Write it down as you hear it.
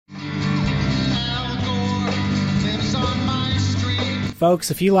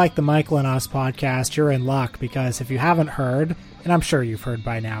Folks, if you like the Michael and Us podcast, you're in luck, because if you haven't heard, and I'm sure you've heard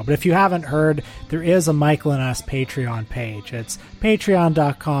by now, but if you haven't heard, there is a Michael and Us Patreon page. It's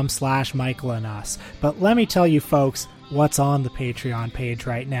patreon.com/Michael and Us. But let me tell you, folks, what's on the Patreon page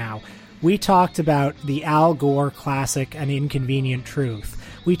right now. We talked about the Al Gore classic An Inconvenient Truth.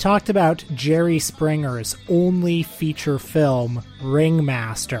 We talked about Jerry Springer's only feature film,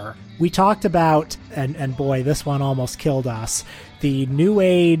 Ringmaster. We talked about, and boy, this one almost killed us, the New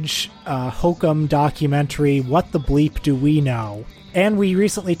Age hokum documentary, What the Bleep Do We Know? And we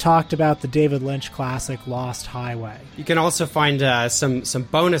recently talked about the David Lynch classic, Lost Highway. You can also find some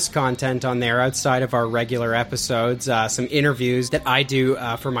bonus content on there outside of our regular episodes, some interviews that I do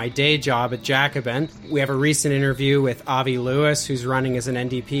for my day job at Jacobin. We have a recent interview with Avi Lewis, who's running as an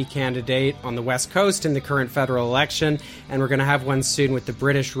NDP candidate on the West Coast in the current federal election, and we're going to have one soon with the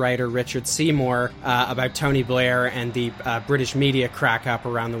British writer Richard Seymour about Tony Blair and the British media crack-up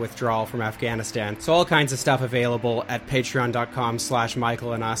around the withdrawal from Afghanistan. So all kinds of stuff available at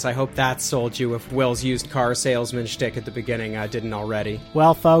patreon.com/Michael and Us. I hope that sold you if Will's used car salesman shtick at the beginning didn't already.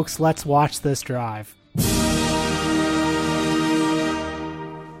 Well, folks, let's watch this drive.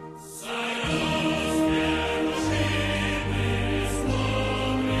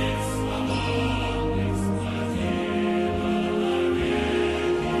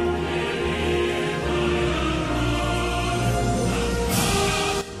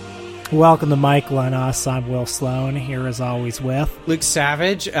 Welcome to Michael and Us. I'm Will Sloan, here as always with Luke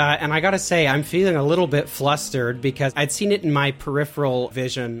Savage, and I gotta say, I'm feeling a little bit flustered because I'd seen it in my peripheral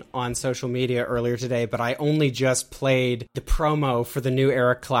vision on social media earlier today, but I only just played the promo for the new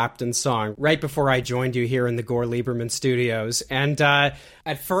Eric Clapton song right before I joined you here in the Gore Lieberman studios. And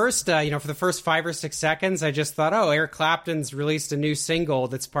at first, for the first 5 or 6 seconds, I just thought, oh, Eric Clapton's released a new single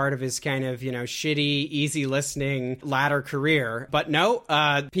that's part of his kind of, shitty, easy listening latter career. But no,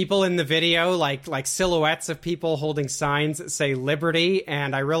 people in the video, like silhouettes of people holding signs that say liberty,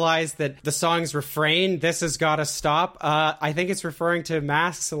 and I realized that the song's refrain, "This has gotta stop," I think it's referring to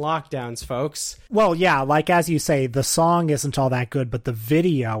masks and lockdowns, folks. Well, yeah, like as you say, the song isn't all that good, but the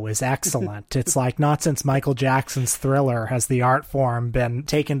video is excellent. It's like not since Michael Jackson's Thriller has the art form been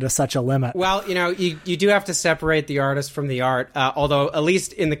taken to such a limit. Well, you do have to separate the artist from the art, although at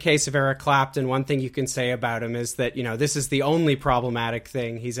least in the case of Eric Clapton, one thing you can say about him is that, this is the only problematic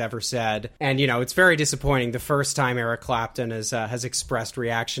thing he's ever said. And, it's very disappointing the first time Eric Clapton has expressed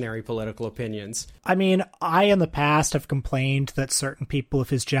reactionary political opinions. I mean, I in the past have complained that certain people of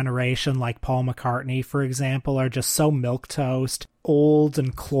his generation, like Paul McCartney, for example, are just so milquetoast, old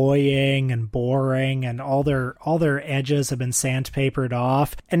and cloying and boring, and all their edges have been sandpapered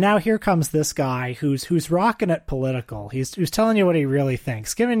off. And now here comes this guy who's rocking it political. He's telling you what he really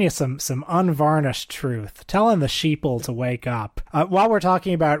thinks, giving you some unvarnished truth, telling the sheeple to wake up. While we're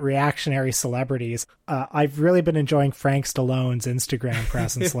talking about reactionary celebrities, I've really been enjoying Frank Stallone's Instagram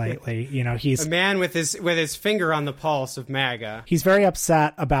presence lately. He's a man with his finger on the pulse of MAGA. He's very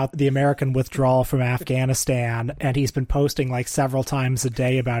upset about the American withdrawal from Afghanistan, and he's been posting like several times a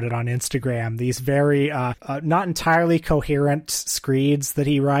day about it on Instagram. These very not entirely coherent screeds that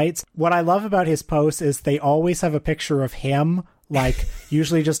he writes. What I love about his posts is they always have a picture of him, like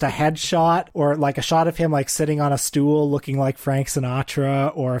usually just a headshot, or like a shot of him like sitting on a stool looking like Frank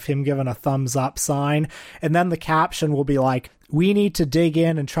Sinatra, or of him giving a thumbs up sign. And then the caption will be like, "We need to dig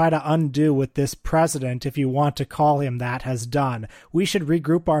in and try to undo what this president, if you want to call him that, has done. We should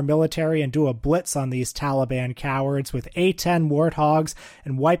regroup our military and do a blitz on these Taliban cowards with A-10 warthogs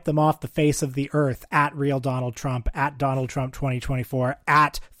and wipe them off the face of the earth. At Real Donald Trump, at Donald Trump 2024,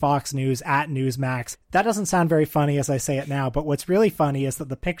 at Fox News, at Newsmax." That doesn't sound very funny as I say it now, but what's really funny is that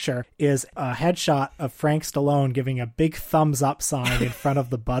the picture is a headshot of Frank Stallone giving a big thumbs up sign in front of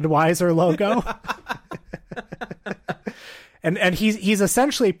the Budweiser logo. And he's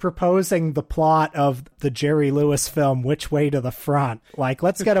essentially proposing the plot of the Jerry Lewis film, Which Way to the Front. Like,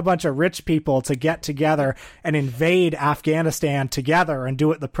 let's get a bunch of rich people to get together and invade Afghanistan together and do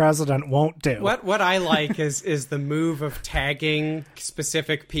what the president won't do. What I like is the move of tagging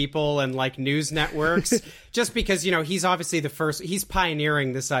specific people and like news networks, just because, he's obviously the first, he's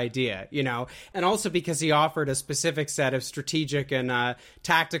pioneering this idea, and also because he offered a specific set of strategic and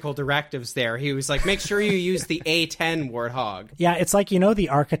tactical directives there. He was like, make sure you use the A-10 warthog. dog. Yeah, it's like, the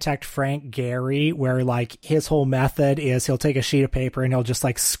architect Frank Gehry, where like his whole method is he'll take a sheet of paper and he'll just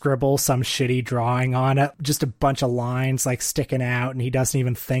like scribble some shitty drawing on it, just a bunch of lines like sticking out, and he doesn't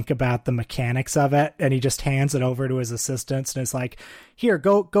even think about the mechanics of it, and he just hands it over to his assistants and is like, here,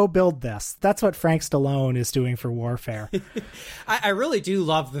 go build this. That's what Frank Stallone is doing for Warfare. I really do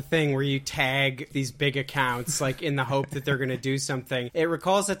love the thing where you tag these big accounts, like in the hope that they're going to do something. It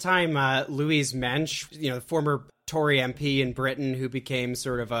recalls a time Louise Mensch, the former Tory MP in Britain who became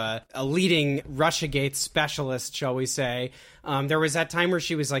sort of a leading Russiagate specialist, shall we say. There was that time where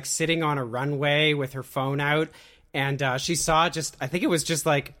she was like sitting on a runway with her phone out, and she saw I think it was just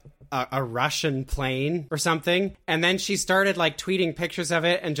like a Russian plane or something. And then she started like tweeting pictures of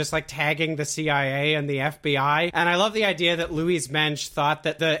it and just like tagging the CIA and the FBI. And I love the idea that Louise Mensch thought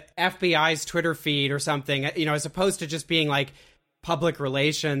that the FBI's Twitter feed or something, as opposed to just being like public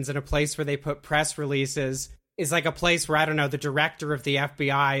relations and a place where they put press releases, is like a place where, I don't know, the director of the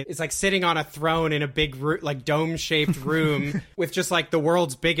FBI is like sitting on a throne in a big like dome-shaped room with just like the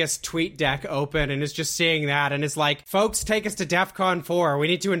world's biggest tweet deck open, and is just seeing that and is like, folks, take us to DEFCON 4. We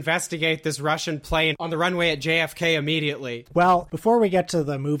need to investigate this Russian plane on the runway at JFK immediately. Well, before we get to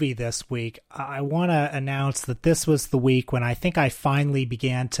the movie this week, I want to announce that this was the week when I think I finally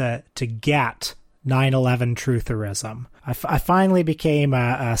began to get 9/11 trutherism. I finally became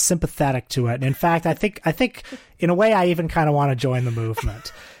sympathetic to it. And in fact, I think in a way I even kind of want to join the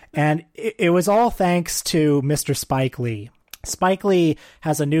movement. And it was all thanks to Mr. Spike Lee. Spike Lee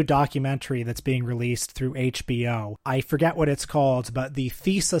has a new documentary that's being released through HBO. I forget what it's called, but the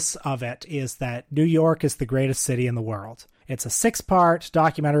thesis of it is that New York is the greatest city in the world. It's a 6-part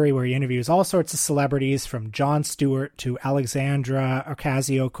documentary where he interviews all sorts of celebrities, from Jon Stewart to Alexandra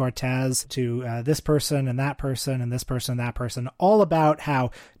Ocasio-Cortez to this person and that person and this person and that person, all about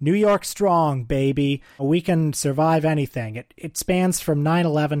how New York's strong, baby. We can survive anything. It spans from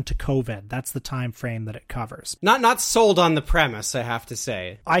 9/11 to COVID. That's the time frame that it covers. Not sold on the premise, I have to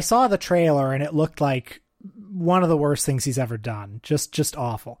say. I saw the trailer and it looked like one of the worst things he's ever done. Just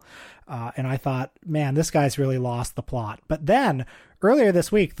awful. And I thought, man, this guy's really lost the plot. But then earlier this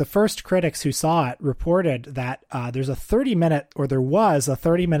week, the first critics who saw it reported that there was a 30-minute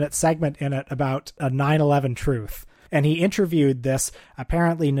segment in it about a 9/11 truth. And he interviewed this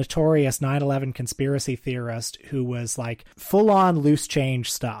apparently notorious 9/11 conspiracy theorist who was like full-on loose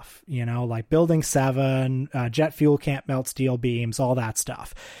change stuff, like Building 7, jet fuel can't melt steel beams, all that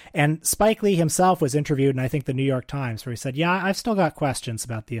stuff. And Spike Lee himself was interviewed in, I think, the New York Times, where he said, yeah, I've still got questions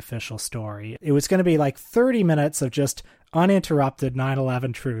about the official story. It was going to be like 30 minutes of just uninterrupted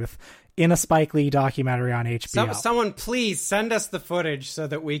 9/11 truth in a Spike Lee documentary on HBO. Someone please send us the footage so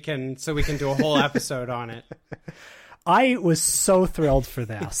we can do a whole episode on it. I was so thrilled for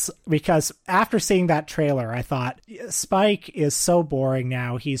this because after seeing that trailer, I thought, Spike is so boring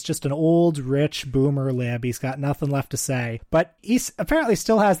now. He's just an old, rich boomer lib. He's got nothing left to say. But he apparently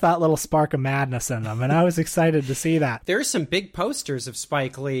still has that little spark of madness in him, and I was excited to see that. There are some big posters of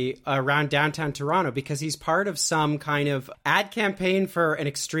Spike Lee around downtown Toronto because he's part of some kind of ad campaign for an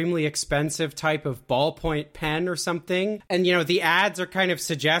extremely expensive type of ballpoint pen or something. And, the ads are kind of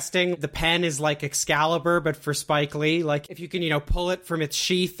suggesting the pen is like Excalibur, but for Spike Lee. Like, if you can, pull it from its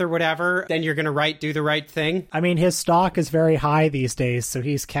sheath or whatever, then you're going to do the right thing. I mean, his stock is very high these days, so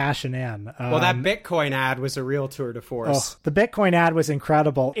he's cashing in. Well, that Bitcoin ad was a real tour de force. The Bitcoin ad was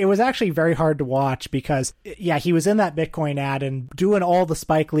incredible. It was actually very hard to watch because, yeah, he was in that Bitcoin ad and doing all the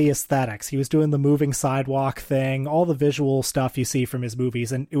Spike Lee aesthetics. He was doing the moving sidewalk thing, all the visual stuff you see from his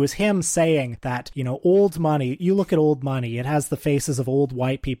movies. And it was him saying that, old money, you look at old money, it has the faces of old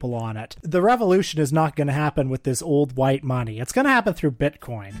white people on it. The revolution is not going to happen with this old white money. It's going to happen through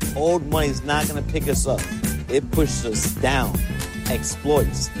Bitcoin. Old money's not going to pick us up. It pushes us down,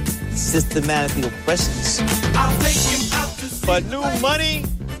 exploits, systematically oppresses us. I'll take him out to sea. But new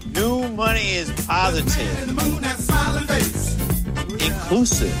money is positive,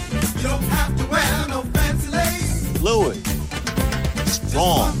 inclusive, you don't have to wear no fancy lace, fluid,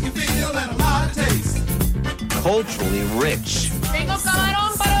 strong, culturally rich.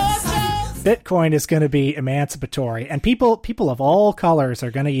 Bitcoin is going to be emancipatory, and people of all colors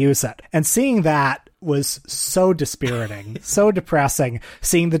are going to use it. And seeing that was so dispiriting, so depressing,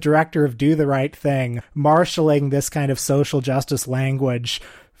 seeing the director of Do the Right Thing marshaling this kind of social justice language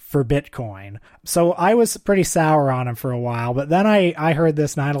for Bitcoin. So I was pretty sour on him for a while, but then I heard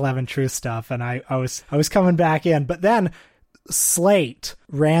this 9/11 truth stuff, and I was coming back in. But then Slate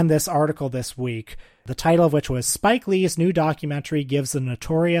ran this article this week, the title of which was Spike Lee's new documentary gives the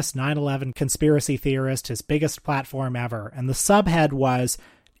notorious 9/11 conspiracy theorist his biggest platform ever. And the subhead was,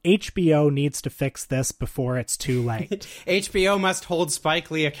 HBO needs to fix this before it's too late. HBO must hold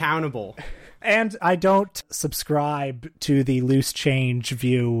Spike Lee accountable. And I don't subscribe to the loose change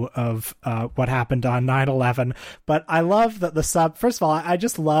view of what happened on 9/11, but I love that first of all, I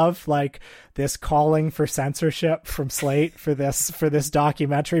just love like this calling for censorship from Slate for this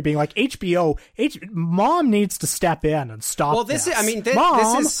documentary being like HBO, Mom needs to step in and stop. Well, this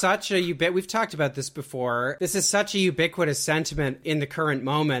is such a we've talked about this before. This is such a ubiquitous sentiment in the current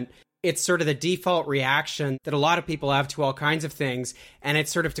moment. It's sort of the default reaction that a lot of people have to all kinds of things, and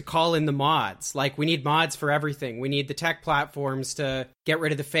it's sort of to call in the mods. Like, we need mods for everything. We need the tech platforms to get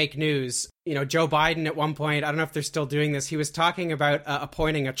rid of the fake news. You know, Joe Biden at one point, I don't know if they're still doing this, he was talking about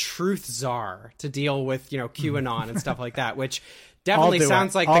appointing a truth czar to deal with, you know, QAnon and stuff like that, which definitely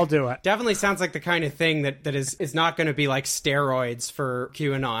sounds like definitely sounds like the kind of thing that is not going to be like steroids for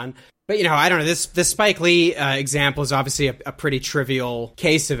QAnon. But, you know, I don't know, this Spike Lee example is obviously a pretty trivial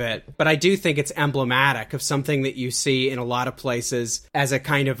case of it, but I do think it's emblematic of something that you see in a lot of places as a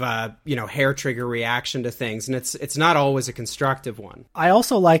kind of a, you know, hair trigger reaction to things, and it's not always a constructive one. I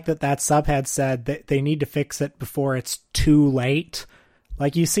also like that subhead said that they need to fix it before it's too late.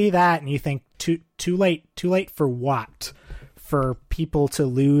 Like, you see that and you think, too late for what? For people to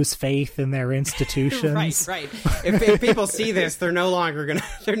lose faith in their institutions. right. If people see this, they're no longer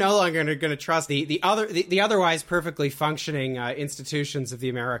gonna trust the otherwise perfectly functioning institutions of the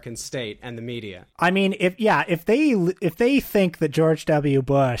American state and the media. I mean, if they think that George W.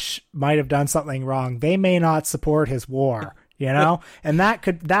 Bush might have done something wrong, they may not support his war. You know, and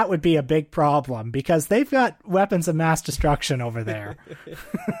that would be a big problem because they've got weapons of mass destruction over there.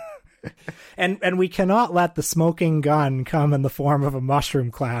 And we cannot let the smoking gun come in the form of a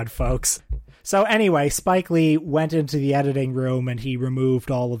mushroom cloud, folks. So anyway, Spike Lee went into the editing room and he removed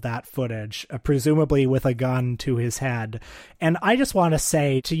all of that footage, presumably with a gun to his head. And I just want to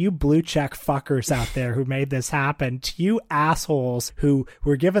say to you blue check fuckers out there who made this happen, to you assholes who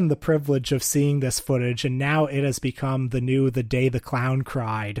were given the privilege of seeing this footage and now it has become the day the clown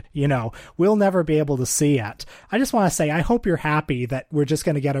cried, you know, we'll never be able to see it. I just want to say, I hope you're happy that we're just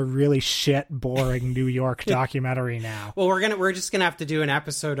going to get a really shit, boring New York documentary now. Well, we're just going to have to do an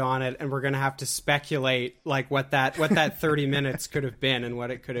episode on it, and we're going to have to speculate like what that 30 minutes could have been and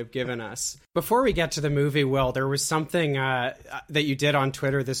what it could have given us. Before we get to the movie, Will, there was something that you did on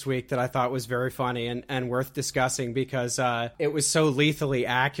Twitter this week that I thought was very funny and worth discussing because it was so lethally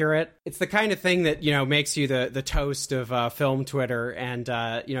accurate. It's the kind of thing that, you know, makes you the toast of film Twitter and,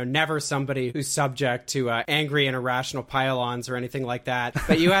 you know, never somebody who's subject to angry and irrational pile-ons or anything like that.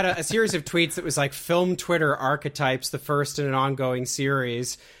 But you had a series of tweets that was like film Twitter archetypes, the first in an ongoing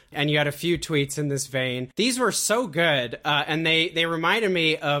series. And you had a few tweets in this vein. These were so good, and they reminded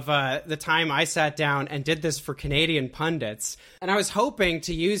me of the time I sat down and did this for Canadian pundits. And I was hoping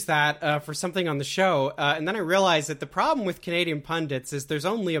to use that for something on the show, and then I realized that the problem with Canadian pundits is there's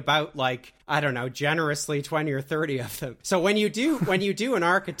only about, like, I don't know, generously 20 or 30 of them. So when you do an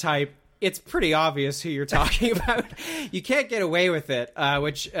archetype, it's pretty obvious who you're talking about. You can't get away with it,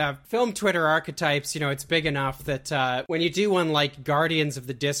 which film Twitter archetypes, you know, it's big enough that when you do one like Guardians of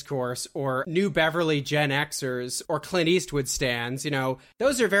the Discourse or New Beverly Gen Xers or Clint Eastwood stands, you know,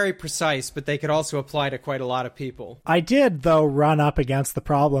 those are very precise, but they could also apply to quite a lot of people. I did, though, run up against the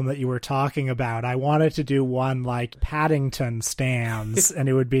problem that you were talking about. I wanted to do one like Paddington stands, and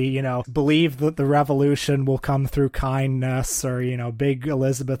it would be, you know, believe that the revolution will come through kindness, or, you know, big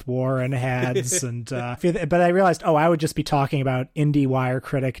Elizabeth Warren heads, and but I realized, I would just be talking about IndieWire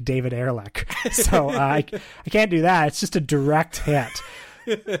critic David Ehrlich, so I can't do that. It's just a direct hit.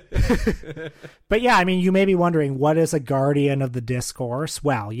 But yeah, I mean, you may be wondering, what is a guardian of the discourse?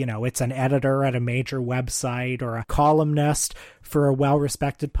 Well, you know, it's an editor at a major website or a columnist for a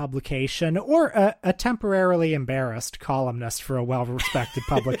well-respected publication, or a temporarily embarrassed columnist for a well-respected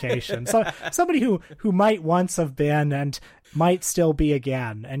publication. So somebody who might once have been and might still be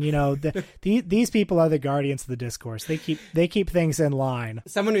again. And, you know, these people are the guardians of the discourse. They keep things in line.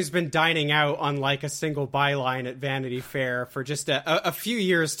 Someone who's been dining out on like a single byline at Vanity Fair for just a few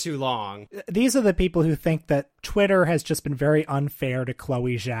years too long. These are the people who think that Twitter has just been very unfair to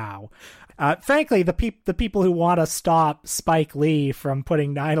Chloe Zhao. Frankly, the people who want to stop Spike Lee from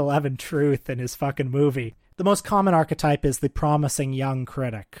putting 9/11 truth in his fucking movie. The most common archetype is the promising young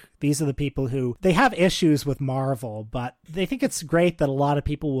critic. These are the people who, they have issues with Marvel, but they think it's great that a lot of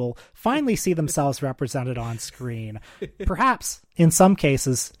people will finally see themselves represented on screen. Perhaps in some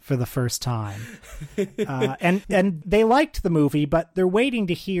cases for the first time. And they liked the movie, but they're waiting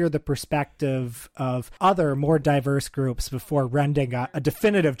to hear the perspective of other more diverse groups before rendering a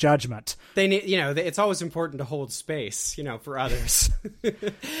definitive judgment. They need, it's always important to hold space, for others.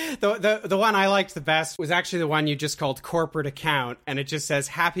 The one I liked the best was actually the one you just called Corporate Account, and it just says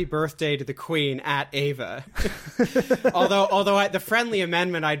 "Happy Birthday to the Queen at Ava." although the friendly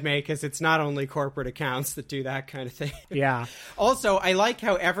amendment I'd make is it's not only corporate accounts that do that kind of thing. Yeah. Also, I like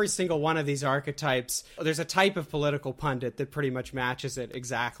how every single one of these archetypes, there's a type of political pundit that pretty much matches it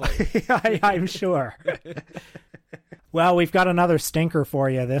exactly. I'm sure. Well, we've got another stinker for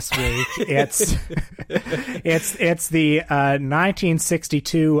you this week. It's the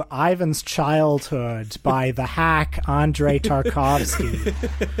 1962 Ivan's Childhood by the hack Andrei Tarkovsky.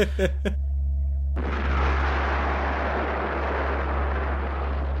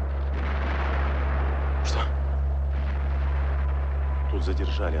 Что? Тут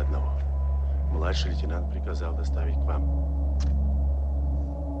задержали одного. Младший лейтенант приказал доставить к вам.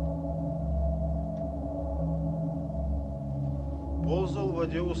 Ползал в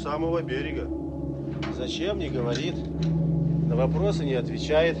воде у самого берега. Зачем, не говорит. На вопросы не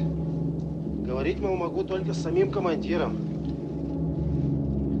отвечает. Говорить, мол, могу только с самим командиром.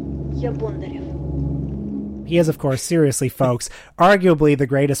 Я Бондарев. He is, of course, seriously, folks, arguably the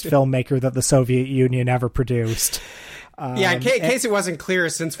greatest filmmaker that the Soviet Union ever produced. In case it wasn't clear,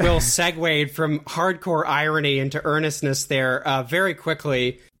 since Will segued from hardcore irony into earnestness there very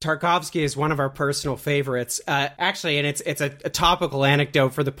quickly, Tarkovsky is one of our personal favorites. Actually, and it's a topical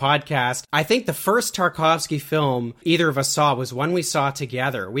anecdote for the podcast. I think the first Tarkovsky film either of us saw was one we saw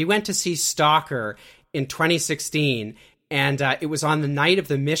together. We went to see Stalker in 2016, and it was on the night of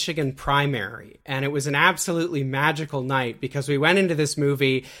the Michigan primary. And it was an absolutely magical night because we went into this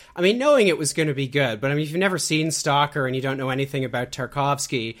movie, knowing it was going to be good. But if you've never seen Stalker and you don't know anything about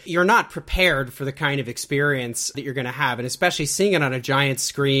Tarkovsky, you're not prepared for the kind of experience that you're going to have. And especially seeing it on a giant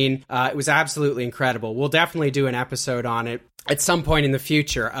screen, it was absolutely incredible. We'll definitely do an episode on it at some point in the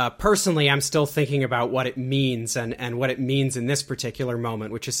future. Personally, I'm still thinking about what it means and what it means in this particular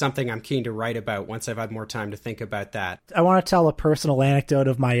moment, which is something I'm keen to write about once I've had more time to think about that. I want to tell a personal anecdote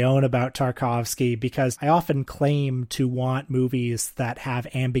of my own about Tarkovsky because I often claim to want movies that have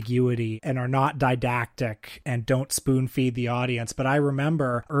ambiguity and are not didactic and don't spoon feed the audience. But I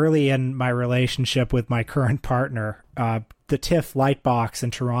remember early in my relationship with my current partner, the TIFF Lightbox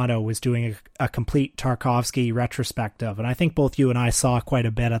in Toronto was doing a complete Tarkovsky retrospective, and I think both you and I saw quite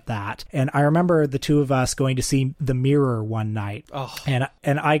a bit of that. And I remember the two of us going to see The Mirror one night, and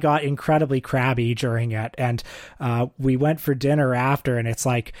I got incredibly crabby during it, and we went for dinner after, and it's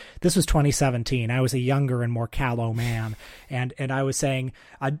like, this was 2017. I was a younger and more callow man, and I was saying,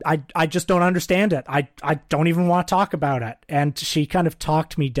 I just don't understand it. I don't even want to talk about it. And she kind of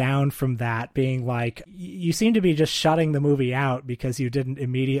talked me down from that, being like, you seem to be just shutting the movie out because you didn't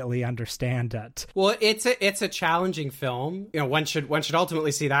immediately understand it. Well, it's a challenging film. One should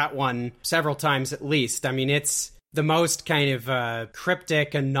ultimately see that one several times at least. It's the most kind of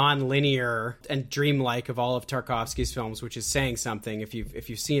cryptic and non-linear and dreamlike of all of Tarkovsky's films, which is saying something if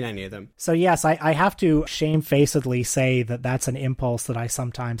you've seen any of them. So yes, I have to shamefacedly say that that's an impulse that I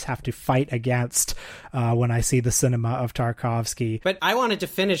sometimes have to fight against when I see the cinema of Tarkovsky. But I wanted to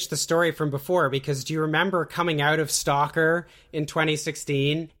finish the story from before, because do you remember coming out of Stalker in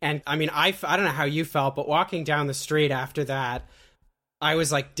 2016? And I don't know how you felt, but walking down the street after that, I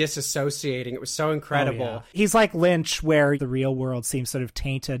was like disassociating. It was so incredible. Oh, yeah. He's like Lynch, where the real world seems sort of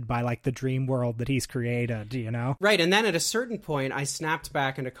tainted by like the dream world that he's created, Right. And then at a certain point, I snapped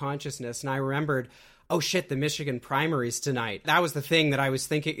back into consciousness and I remembered, oh shit, the Michigan primaries tonight. That was the thing that I was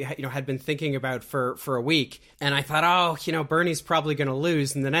thinking, had been thinking about for a week. And I thought, Bernie's probably going to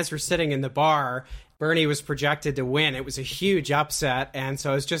lose. And then as we're sitting in the bar, Bernie was projected to win. It was a huge upset, and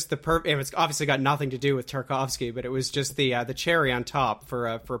so it's just it's obviously got nothing to do with Tarkovsky, but it was just the cherry on top for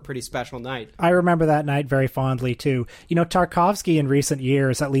a pretty special night. I remember that night very fondly too. Tarkovsky in recent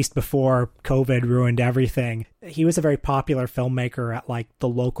years, at least before COVID ruined everything, he was a very popular filmmaker at like the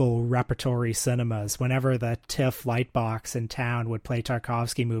local repertory cinemas. Whenever the TIFF Lightbox in town would play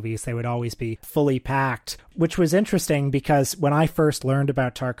Tarkovsky movies, they would always be fully packed, which was interesting because when I first learned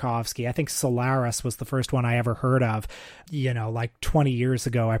about Tarkovsky, I think Solaris was the first one I ever heard of. Like 20 years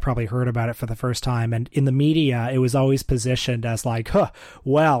ago, I probably heard about it for the first time. And in the media, it was always positioned as like,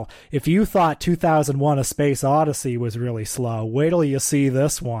 well, if you thought 2001 A Space Odyssey was really slow, wait till you see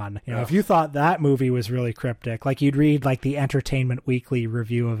this one. If you thought that movie was really cryptic, subject. Like, you'd read like the Entertainment Weekly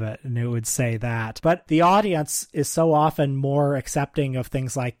review of it and it would say that. But the audience is so often more accepting of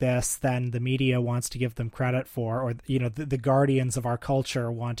things like this than the media wants to give them credit for, or, you know, the guardians of our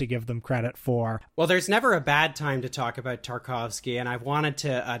culture want to give them credit for. Well, there's never a bad time to talk about Tarkovsky, and I've wanted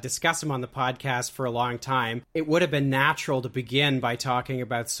to discuss him on the podcast for a long time. It would have been natural to begin by talking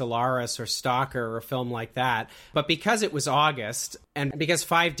about Solaris or Stalker or a film like that. But because it was August, and because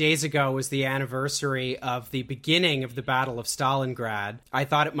 5 days ago was the anniversary of the beginning of the Battle of Stalingrad, I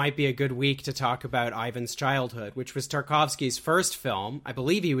thought it might be a good week to talk about Ivan's Childhood, which was Tarkovsky's first film. I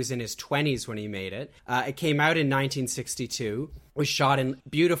believe he was in his 20s when he made it. It came out in 1962. Was shot in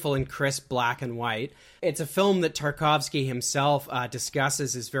beautiful and crisp black and white. It's a film that Tarkovsky himself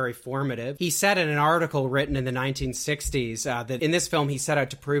discusses as very formative. He said in an article written in the 1960s that in this film he set out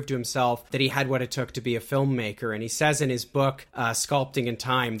to prove to himself that he had what it took to be a filmmaker. And he says in his book, Sculpting in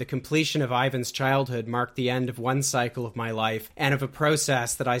Time, the completion of Ivan's Childhood marked the end of one cycle of my life and of a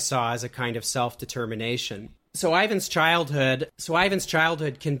process that I saw as a kind of self-determination. So Ivan's Childhood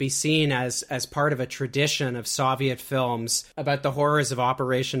can be seen as part of a tradition of Soviet films about the horrors of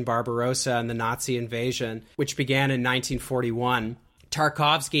Operation Barbarossa and the Nazi invasion, which began in 1941.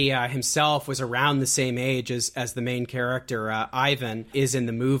 Tarkovsky himself was around the same age as the main character, Ivan, is in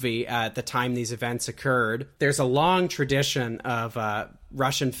the movie at the time these events occurred. There's a long tradition of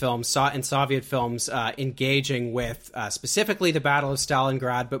Russian films and Soviet films engaging with specifically the Battle of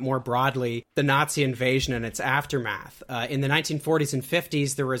Stalingrad, but more broadly, the Nazi invasion and its aftermath. In the 1940s and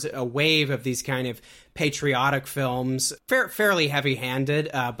 50s, there was a wave of these kind of patriotic films, fairly heavy-handed,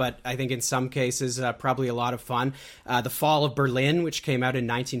 but I think in some cases probably a lot of fun. The Fall of Berlin, which came out in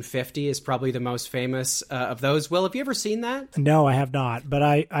 1950, is probably the most famous of those. Will, have you ever seen that? No, I have not,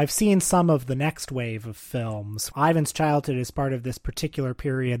 but I've seen some of the next wave of films. Ivan's Childhood is part of this particular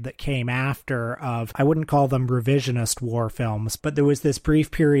period that came after of, I wouldn't call them revisionist war films, but there was this brief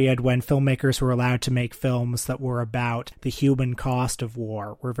period when filmmakers were allowed to make films that were about the human cost of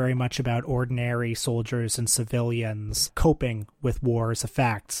war, were very much about ordinary soldiers and civilians coping with war's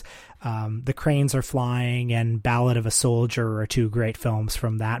effects. The Cranes Are Flying and Ballad of a Soldier are two great films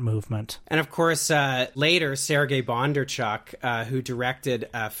from that movement. And of course, later, Sergei Bondarchuk, who directed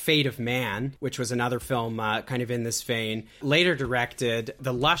Fate of Man, which was another film kind of in this vein, later directed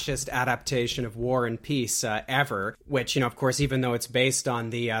the lushest adaptation of War and Peace ever, which, of course, even though it's based on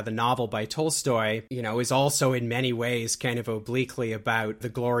the novel by Tolstoy, is also in many ways kind of obliquely about the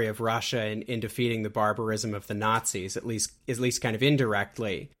glory of Russia in defeating the barbarism of the Nazis, at least kind of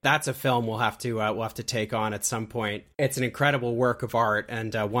indirectly. That's a film we'll have to take on at some point. It's an incredible work of art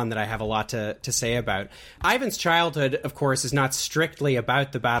and one that I have a lot to say about. Ivan's Childhood, of course, is not strictly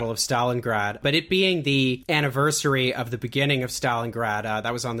about the Battle of Stalingrad, but it being the anniversary of the beginning of Stalingrad,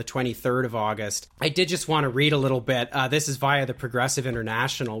 that was on the 23rd of August. I did just want to read a little bit. This is via the Progressive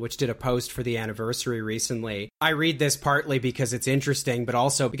International, which did a post for the anniversary recently. I read this partly because it's interesting, but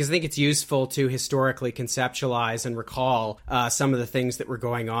also because I think it's useful to historically conceptualize and recall some of the things that were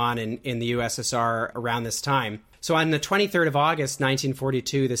going on in the USSR around this time. So on the 23rd of August,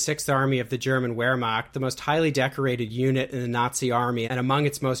 1942, the 6th Army of the German Wehrmacht, the most highly decorated unit in the Nazi army and among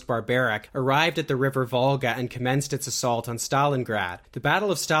its most barbaric, arrived at the river Volga and commenced its assault on Stalingrad. The Battle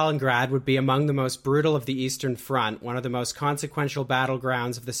of Stalingrad would be among the most brutal of the Eastern Front, one of the most consequential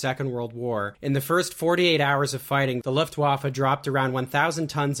battlegrounds of the Second World War. In the first 48 hours of fighting, the Luftwaffe dropped around 1,000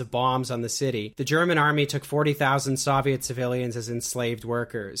 tons of bombs on the city. The German army took 40,000 Soviet civilians as enslaved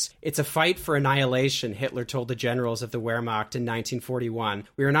workers. It's a fight for annihilation, Hitler told the generals of the Wehrmacht in 1941.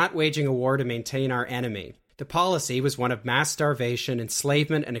 We are not waging a war to maintain our enemy. The policy was one of mass starvation,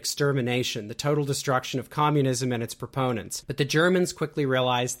 enslavement, and extermination, the total destruction of communism and its proponents. But the Germans quickly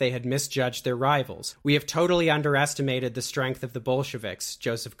realized they had misjudged their rivals. We have totally underestimated the strength of the Bolsheviks,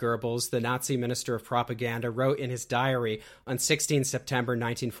 Joseph Goebbels, the Nazi minister of propaganda, wrote in his diary on 16 September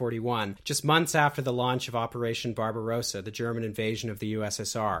 1941, just months after the launch of Operation Barbarossa, the German invasion of the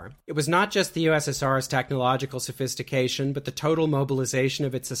USSR. It was not just the USSR's technological sophistication, but the total mobilization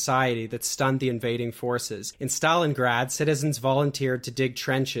of its society that stunned the invading forces. In Stalingrad, citizens volunteered to dig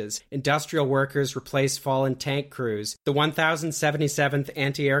trenches. Industrial workers replaced fallen tank crews. The 1077th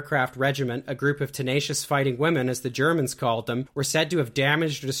Anti-Aircraft Regiment, a group of tenacious fighting women, as the Germans called them, were said to have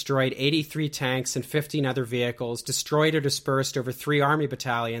damaged or destroyed 83 tanks and 15 other vehicles, destroyed or dispersed over 3 army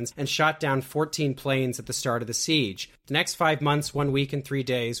battalions, and shot down 14 planes at the start of the siege. The next 5 months, 1 week, and 3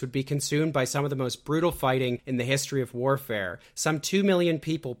 days would be consumed by some of the most brutal fighting in the history of warfare. Some 2 million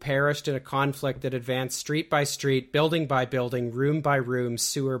people perished in a conflict that advanced street by street, building by building, room by room,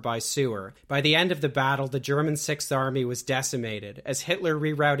 sewer by sewer. By the end of the battle, the German Sixth Army was decimated. As Hitler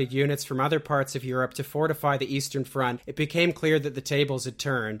rerouted units from other parts of Europe to fortify the Eastern Front, it became clear that the tables had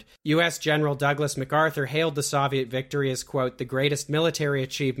turned. U.S. General Douglas MacArthur hailed the Soviet victory as, quote, the greatest military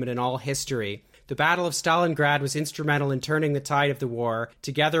achievement in all history. The Battle of Stalingrad was instrumental in turning the tide of the war.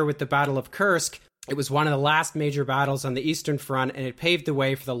 Together with the Battle of Kursk, it was one of the last major battles on the Eastern Front, and it paved the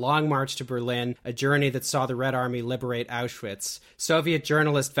way for the Long March to Berlin, a journey that saw the Red Army liberate Auschwitz. Soviet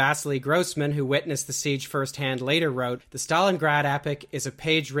journalist Vasily Grossman, who witnessed the siege firsthand, later wrote, "The Stalingrad epic is a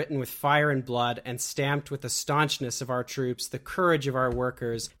page written with fire and blood and stamped with the staunchness of our troops, the courage of our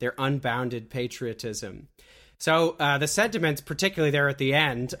workers, their unbounded patriotism." So the sentiment, particularly there at the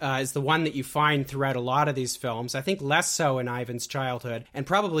end, is the one that you find throughout a lot of these films. I think less so in Ivan's Childhood, and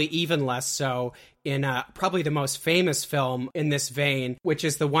probably even less so in probably the most famous film in this vein, which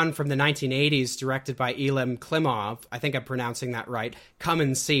is the one from the 1980s directed by Elim Klimov. I think I'm pronouncing that right. Come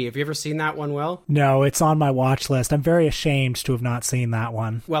and See. Have you ever seen that one, Will? No, it's on my watch list. I'm very ashamed to have not seen that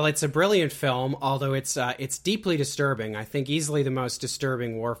one. Well, it's a brilliant film, although it's deeply disturbing. I think easily the most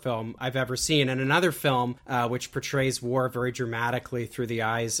disturbing war film I've ever seen. And another film which portrays war very dramatically through the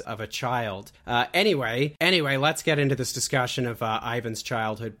eyes of a child. Anyway, let's get into this discussion of Ivan's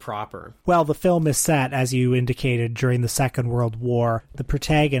Childhood proper. Well, the film is set, as you indicated, during the Second World War. The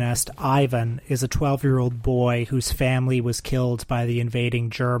protagonist, Ivan, is a 12-year-old boy whose family was killed by the invading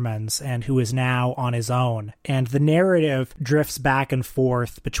Germans and who is now on his own. And the narrative drifts back and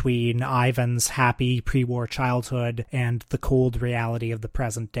forth between Ivan's happy pre-war childhood and the cold reality of the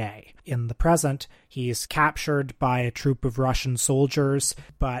present day. In the present, he's captured by a troop of Russian soldiers,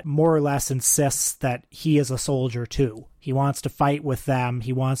 but more or less insists that he is a soldier too. He wants to fight with them.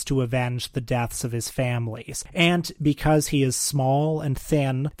 He wants to avenge the deaths of his families. And because he is small and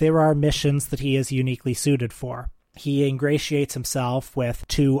thin, there are missions that he is uniquely suited for. He ingratiates himself with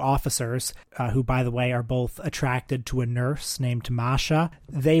two officers, who, by the way, are both attracted to a nurse named Masha.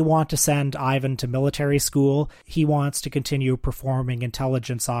 They want to send Ivan to military school. He wants to continue performing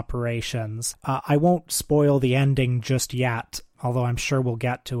intelligence operations. I won't spoil the ending just yet, although I'm sure we'll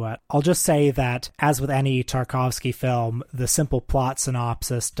get to it. I'll just say that, as with any Tarkovsky film, the simple plot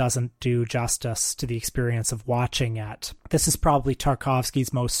synopsis doesn't do justice to the experience of watching it. This is probably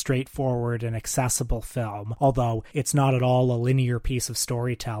Tarkovsky's most straightforward and accessible film, although it's not at all a linear piece of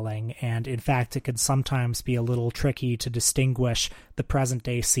storytelling, and in fact it can sometimes be a little tricky to distinguish the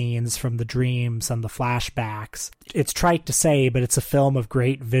present-day scenes from the dreams and the flashbacks. It's trite to say, but it's a film of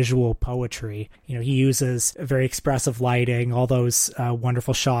great visual poetry. You know, he uses very expressive lighting, all those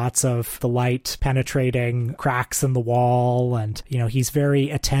wonderful shots of the light penetrating cracks in the wall, and, you know, he's very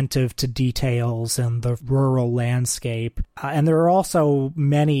attentive to details in the rural landscape. And there are also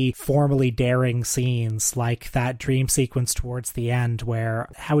many formally daring scenes, like that dream sequence towards the end where,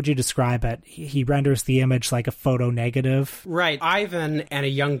 how would you describe it? He renders the image like a photo negative. Right. Ivan and a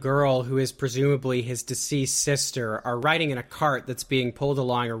young girl who is presumably his deceased sister are riding in a cart that's being pulled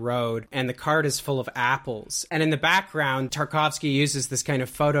along a road, and the cart is full of apples. And in the background, Tarkovsky uses this kind of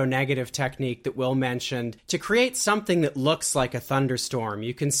photo negative technique that Will mentioned to create something that looks like a thunderstorm.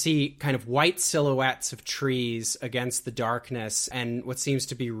 You can see kind of white silhouettes of trees against the darkness and what seems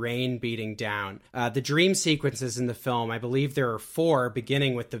to be rain beating down. The dream sequences in the film, I believe there are 4,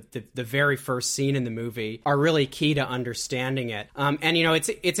 beginning with the very first scene in the movie, are really key to understanding it. And, you know, it's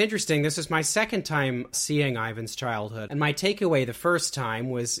interesting. This is my second time seeing Ivan's Childhood. And my takeaway the first time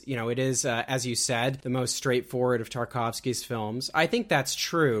was, you know, it is, as you said, the most straightforward of Tarkovsky's films. I think that's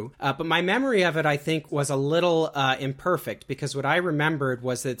true. But my memory of it, I think, was a little imperfect, because what I remembered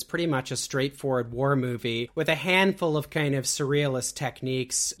was that it's pretty much a straightforward war movie with a handful of kind of surrealist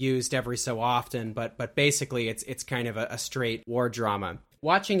techniques used every so often. But basically, it's kind of a straight war drama.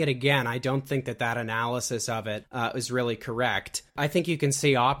 Watching it again, I don't think that analysis of it is really correct. I think you can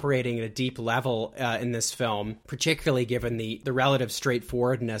see operating at a deep level in this film, particularly given the relative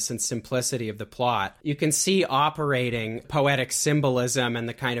straightforwardness and simplicity of the plot. You can see operating poetic symbolism and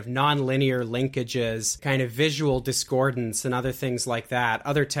the kind of non-linear linkages, kind of visual discordance and other things like that,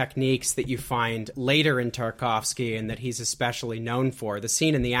 other techniques that you find later in Tarkovsky and that he's especially known for. The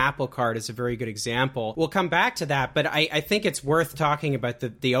scene in the apple cart is a very good example. We'll come back to that, but I think it's worth talking about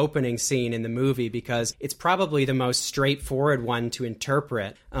the opening scene in the movie, because it's probably the most straightforward one to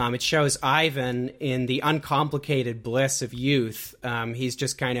interpret. It shows Ivan in the uncomplicated bliss of youth. He's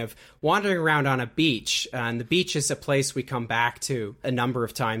just kind of wandering around on a beach, and the beach is a place we come back to a number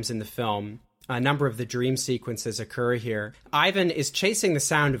of times in the film. A number of the dream sequences occur here. Ivan is chasing the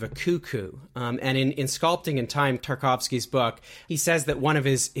sound of a cuckoo. And in Sculpting in Time, Tarkovsky's book, he says that one of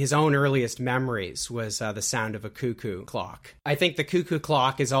his own earliest memories was the sound of a cuckoo clock. I think the cuckoo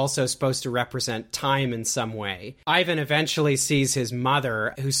clock is also supposed to represent time in some way. Ivan eventually sees his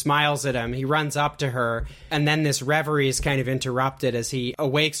mother, who smiles at him. He runs up to her, and then this reverie is kind of interrupted as he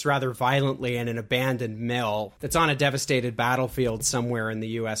awakes rather violently in an abandoned mill that's on a devastated battlefield somewhere in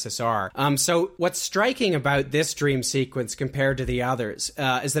the USSR. So what's striking about this dream sequence compared to the others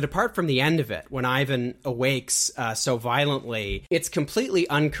is that apart from the end of it, when Ivan awakes so violently, it's completely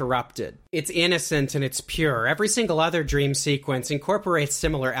uncorrupted. It's innocent and it's pure. Every single other dream sequence incorporates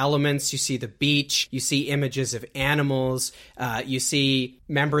similar elements. You see the beach, you see images of animals, you see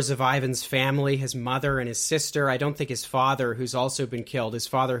members of Ivan's family, his mother and his sister. I don't think his father, who's also been killed, his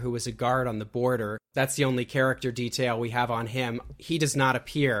father who was a guard on the border. That's the only character detail we have on him. He does not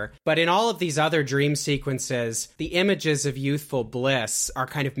appear. But in all of these other dream sequences, the images of youthful bliss are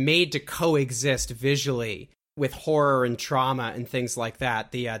kind of made to coexist visually with horror and trauma and things like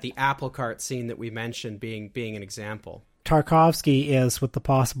that. The apple cart scene that we mentioned being an example. Tarkovsky is, with the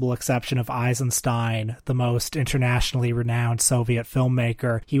possible exception of Eisenstein, the most internationally renowned Soviet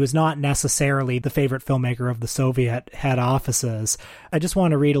filmmaker. He was not necessarily the favorite filmmaker of the Soviet head offices. I just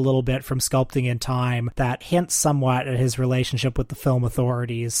want to read a little bit from Sculpting in Time that hints somewhat at his relationship with the film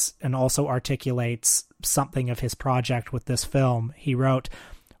authorities and also articulates something of his project with this film. He wrote,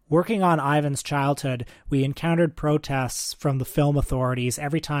 "Working on Ivan's childhood, we encountered protests from the film authorities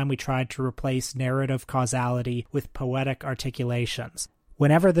every time we tried to replace narrative causality with poetic articulations.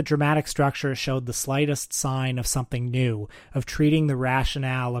 Whenever the dramatic structure showed the slightest sign of something new, of treating the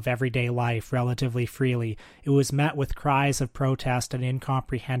rationale of everyday life relatively freely, it was met with cries of protest and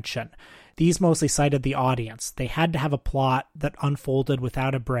incomprehension. These mostly cited the audience. They had to have a plot that unfolded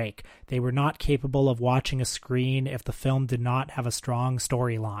without a break. They were not capable of watching a screen if the film did not have a strong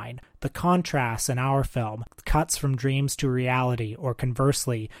storyline. The contrasts in our film, cuts from dreams to reality, or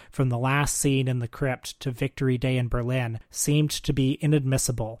conversely, from the last scene in the crypt to Victory Day in Berlin, seemed to be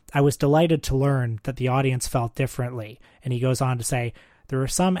inadmissible. I was delighted to learn that the audience felt differently." And he goes on to say, "There are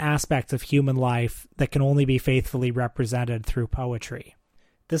some aspects of human life that can only be faithfully represented through poetry."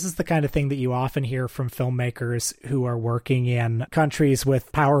 This is the kind of thing that you often hear from filmmakers who are working in countries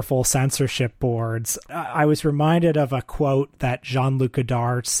with powerful censorship boards. I was reminded of a quote that Jean-Luc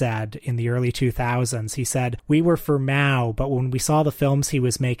Godard said in the early 2000s. He said, "We were for Mao, but when we saw the films he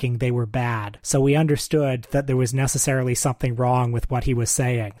was making, they were bad. So we understood that there was necessarily something wrong with what he was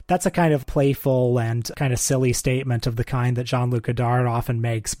saying." That's a kind of playful and kind of silly statement of the kind that Jean-Luc Godard often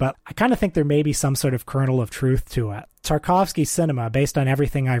makes, but I kind of think there may be some sort of kernel of truth to it. Tarkovsky's cinema, based on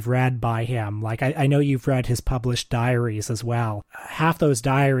everything I've read by him, like I know you've read his published diaries as well. Half those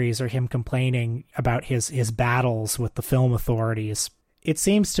diaries are him complaining about his battles with the film authorities. It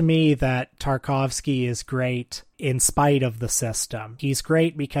seems to me that Tarkovsky is great in spite of the system. He's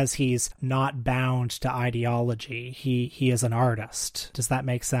great because he's not bound to ideology. He is an artist. Does that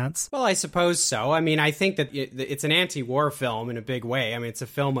make sense? Well, I suppose so. I mean, I think that it's an anti-war film in a big way. I mean, it's a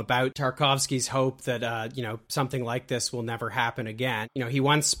film about Tarkovsky's hope that, something like this will never happen again. He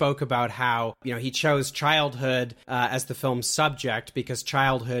once spoke about how, he chose childhood as the film's subject because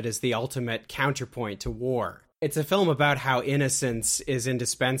childhood is the ultimate counterpoint to war. It's a film about how innocence is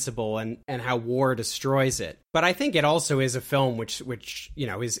indispensable and how war destroys it. But I think it also is a film which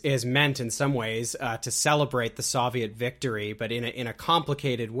is meant in some ways to celebrate the Soviet victory, but in a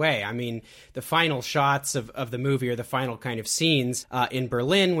complicated way. I mean, the final shots of the movie, or the final kind of scenes in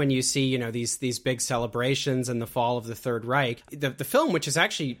Berlin, when you see these big celebrations and the fall of the Third Reich. The film, which is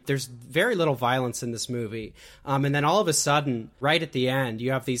actually, there's very little violence in this movie, and then all of a sudden, right at the end,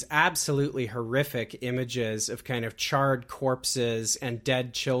 you have these absolutely horrific images of kind of charred corpses and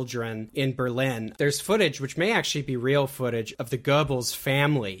dead children in Berlin. There's footage which may actually be real footage of the Goebbels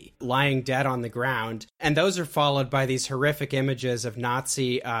family lying dead on the ground. And those are followed by these horrific images of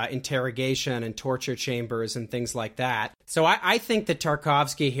Nazi interrogation and torture chambers and things like that. So I think that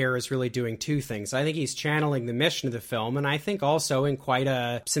Tarkovsky here is really doing two things. I think he's channeling the mission of the film, and I think also in quite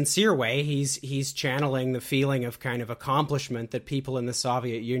a sincere way, he's channeling the feeling of kind of accomplishment that people in the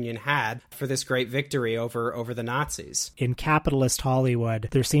Soviet Union had for this great victory over the Nazis. In capitalist Hollywood,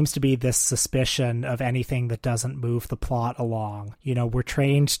 there seems to be this suspicion of anything that doesn't move the plot along. We're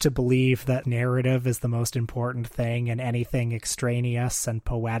trained to believe that narrative is the most important thing, and anything extraneous and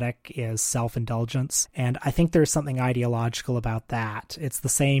poetic is self-indulgence. And I think there's something ideological ideological about that. It's the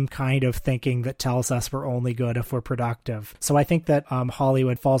same kind of thinking that tells us we're only good if we're productive. So I think that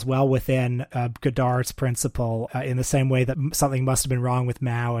Hollywood falls well within Godard's principle in the same way that something must have been wrong with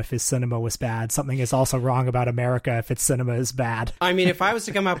Mao if his cinema was bad. Something is also wrong about America if its cinema is bad. I mean, if I was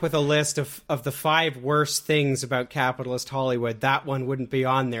to come up with a list of the 5 worst things about capitalist Hollywood, that one wouldn't be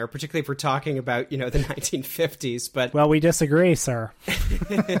on there, particularly if we're talking about, the 1950s. But well, we disagree, sir.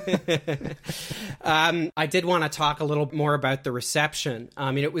 I did want to talk a little more about the reception.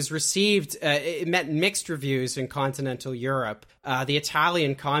 I mean, it was received, it met mixed reviews in continental Europe. The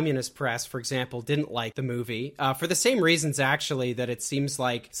Italian communist press, for example, didn't like the movie for the same reasons, actually, that it seems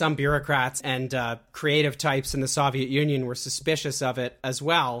like some bureaucrats and creative types in the Soviet Union were suspicious of it as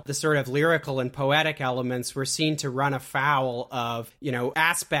well. The sort of lyrical and poetic elements were seen to run afoul of,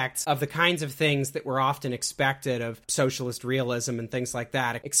 aspects of the kinds of things that were often expected of socialist realism and things like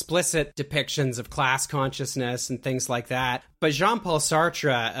that. Explicit depictions of class consciousness and things like that. But Jean-Paul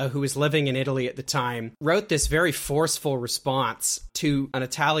Sartre, who was living in Italy at the time, wrote this very forceful response to an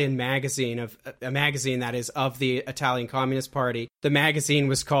Italian magazine, a magazine that is of the Italian Communist Party. The magazine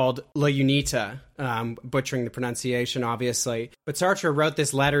was called La Unita, butchering the pronunciation, obviously. But Sartre wrote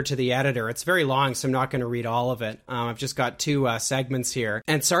this letter to the editor. It's very long, so I'm not going to read all of it. I've just got 2 segments here.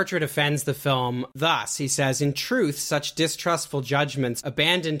 And Sartre defends the film thus. He says, "In truth, such distrustful judgments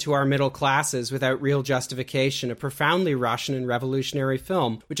abandoned to our middle classes without real justification, a profoundly Russian and revolutionary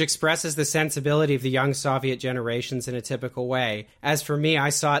film, which expresses the sensibility of the young Soviet generations in a typical way. As for me,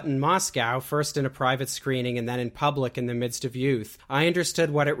 I saw it in Moscow, first in a private screening and then in public in the midst of youth. I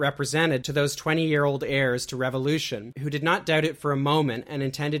understood what it represented to those 20-year-old heirs to revolution, who did not doubt it for a moment and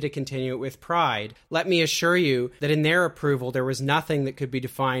intended to continue it with pride. Let me assure you that in their approval there was nothing that could be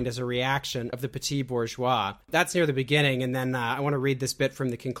defined as a reaction of the petit bourgeois." That's near the beginning, and then I want to read this bit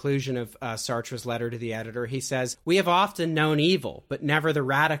from the conclusion of Sartre's letter to the editor. He says, "We have often known evil, but never the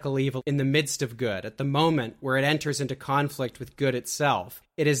radical evil in the midst of good, at the moment where it enters into conflict with good itself.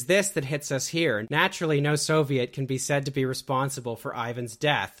 It is this that hits us here. Naturally, no Soviet can be said to be responsible for Ivan's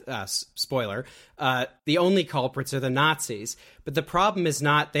death. Spoiler. The only culprits are the Nazis. But the problem is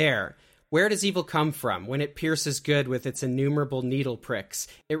not there. Where does evil come from? When it pierces good with its innumerable needle pricks,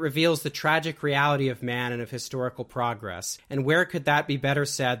 it reveals the tragic reality of man and of historical progress. And where could that be better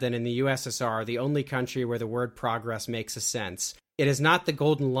said than in the USSR, the only country where the word progress makes a sense? It is not the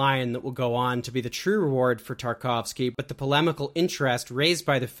golden lion that will go on to be the true reward for Tarkovsky, but the polemical interest raised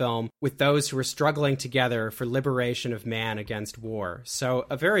by the film with those who are struggling together for liberation of man against war." So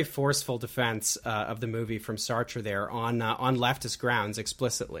a very forceful defense of the movie from Sartre there on leftist grounds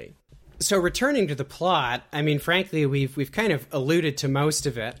explicitly. So returning to the plot, I mean, frankly, we've kind of alluded to most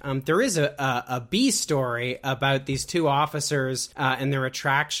of it. There is a B story about these 2 officers and their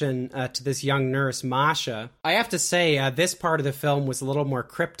attraction to this young nurse, Masha. I have to say, this part of the film was a little more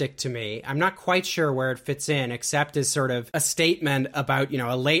cryptic to me. I'm not quite sure where it fits in, except as sort of a statement about,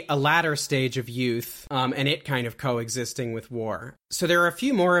 a latter stage of youth and it kind of coexisting with war. So there are a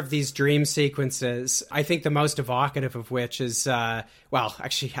few more of these dream sequences. I think the most evocative of which is,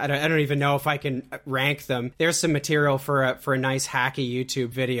 actually, I don't even know if I can rank them. There's some material for a nice hacky YouTube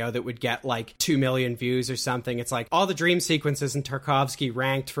video that would get like 2 million views or something. It's like all the dream sequences in Tarkovsky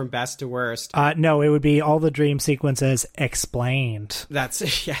ranked from best to worst. No, it would be all the dream sequences explained. That's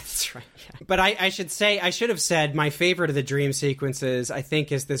right. Yeah. But I should have said my favorite of the dream sequences, I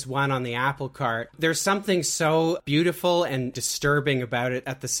think, is this one on the apple cart. There's something so beautiful and disturbing about it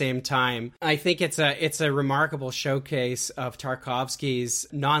at the same time. I think it's a remarkable showcase of Tarkovsky's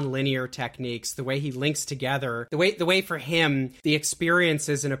non-linear techniques, the way he links together, the way for him the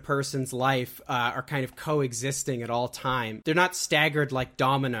experiences in a person's life are kind of coexisting at all time. They're not staggered like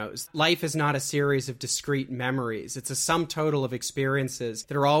dominoes. Life is not a series of discrete memories. It's a sum total of experiences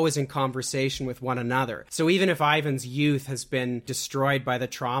that are always in conversation with one another. So even if Ivan's youth has been destroyed by the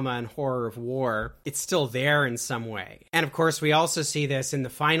trauma and horror of war, it's still there in some way. And of course, we also see this in the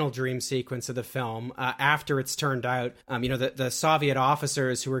final dream sequence of the film, after it's turned out, the Soviet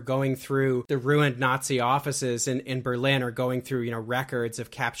officers who are going through the ruined Nazi offices in Berlin are going through, records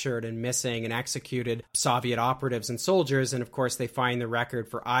of captured and missing and executed Soviet operatives and soldiers. And of course, they find the record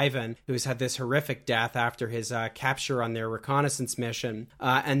for Ivan, who's had this horrific death after his capture on their reconnaissance mission.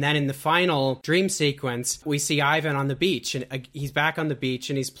 And then in the final dream sequence, we see Ivan on the beach, and he's back on the beach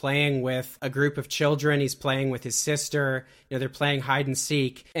and he's playing with a group of children. He's playing with his sister. They're playing hide and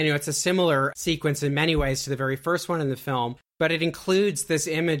seek. And, it's a similar sequence in many ways to the very first one in the film. but it includes this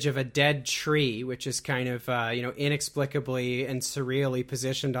image of a dead tree, which is kind of, inexplicably and surreally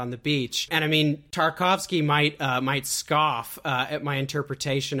positioned on the beach. And I mean, Tarkovsky might scoff at my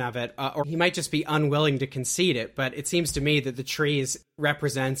interpretation of it, or he might just be unwilling to concede it, but it seems to me that the tree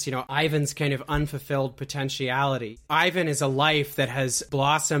represents, Ivan's kind of unfulfilled potentiality. Ivan is a life that has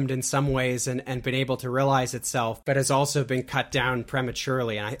blossomed in some ways and been able to realize itself, but has also been cut down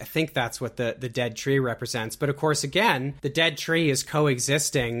prematurely. And I think that's what the dead tree represents. But of course, again, the dead tree is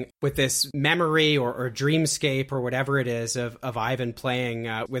coexisting with this memory or dreamscape or whatever it is of Ivan playing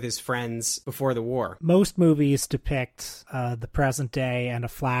with his friends before the war. Most movies depict the present day and a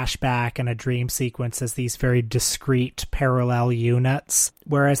flashback and a dream sequence as these very discrete parallel units,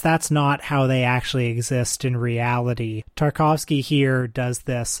 whereas that's not how they actually exist in reality. Tarkovsky here does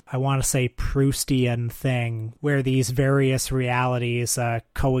this, I want to say, Proustian thing, where these various realities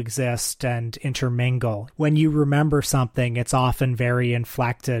coexist and intermingle. When you remember something, it's often very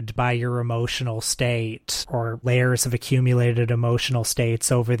inflected by your emotional state or layers of accumulated emotional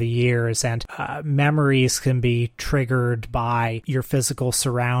states over the years, and memories can be triggered by your physical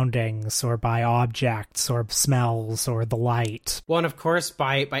surroundings or by objects or smells or the light. Well, and of course,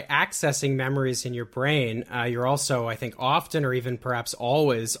 by accessing memories in your brain, you're also, I think, often or even perhaps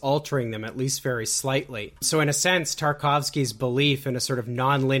always altering them, at least very slightly. So in a sense, Tarkovsky's belief in a sort of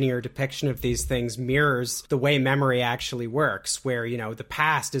non-linear depiction of these things mirrors the way memory actually works, where, the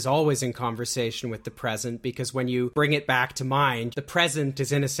past is always in conversation with the present, because when you bring it back to mind, the present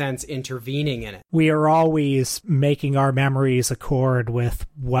is in a sense intervening in it. We are always making our memories accord with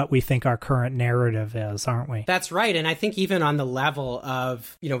what we think our current narrative is, aren't we? That's right. And I think even on the level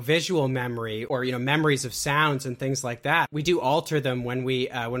of, visual memory or, memories of sounds and things like that, we do alter them when we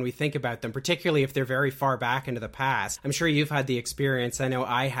think about them, particularly if they're very far back into the past. I'm sure you've had the experience, I know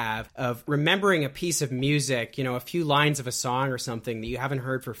I have, of remembering a piece of music, a few lines of a song or something that you haven't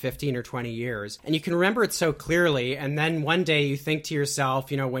heard for 15 or 20 years. And you can remember it so clearly. And then one day you think to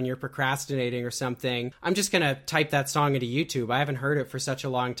yourself, when you're procrastinating or something, I'm just going to type that song into YouTube. I haven't heard it for such a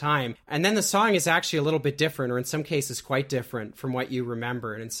long time. And then the song is actually a little bit different, or in some cases quite different from what you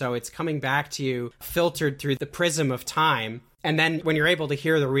remembered. And so it's coming back to you filtered through the prism of time. And then when you're able to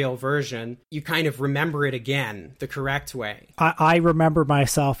hear the real version, you kind of remember it again the correct way. I remember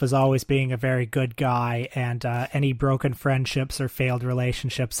myself as always being a very good guy, and any broken friendships or failed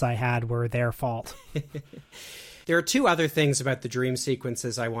relationships I had were their fault. There are two other things about the dream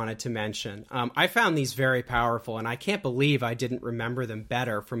sequences I wanted to mention. I found these very powerful, and I can't believe I didn't remember them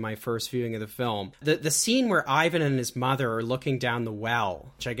better from my first viewing of the film. The scene where Ivan and his mother are looking down the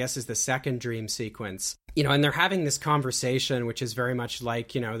well, which I guess is the second dream sequence, and they're having this conversation, which is very much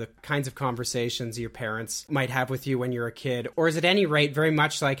like, the kinds of conversations your parents might have with you when you're a kid, or is at any rate very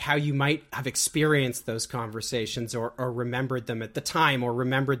much like how you might have experienced those conversations or remembered them at the time or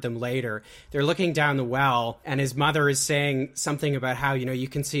remembered them later. They're looking down the well, and his mother is saying something about how, you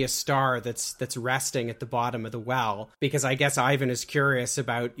can see a star that's resting at the bottom of the well, because I guess Ivan is curious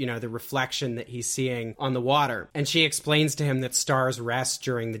about, the reflection that he's seeing on the water. And she explains to him that stars rest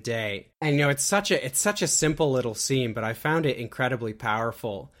during the day. And, it's such a simple little scene, but I found it incredibly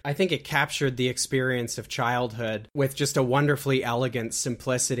powerful. I think it captured the experience of childhood with just a wonderfully elegant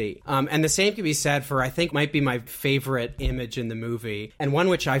simplicity. And the same can be said for, I think, might be my favorite image in the movie, and one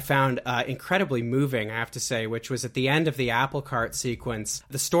which I found incredibly moving, I have to say, which was at the end of the apple cart sequence.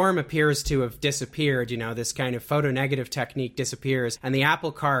 The storm appears to have disappeared, this kind of photonegative technique disappears, and the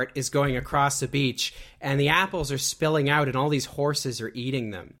apple cart is going across the beach, and the apples are spilling out, and all these horses are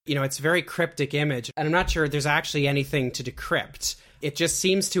eating them. It's a very cryptic image, and I'm not sure there's actually anything to decrypt. It just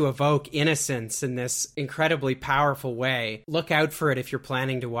seems to evoke innocence in this incredibly powerful way. Look out for it if you're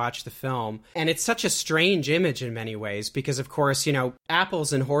planning to watch the film. And it's such a strange image in many ways because, of course,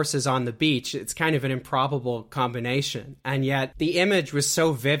 apples and horses on the beach, it's kind of an improbable combination. And yet the image was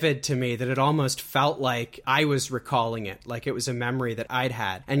so vivid to me that it almost felt like I was recalling it, like it was a memory that I'd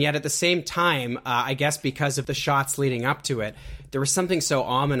had. And yet at the same time, I guess because of the shots leading up to it, there was something so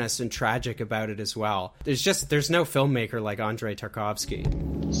ominous and tragic about it as well. There's no filmmaker like Andrei Tarkovsky.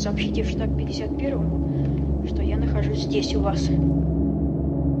 Сообщите в штаб 51-го, что я нахожусь здесь у вас.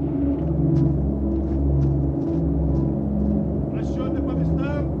 Расчеты по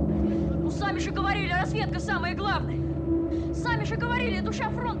местам? Ну, сами же говорили, разведка самое главное. Сами же говорили, душа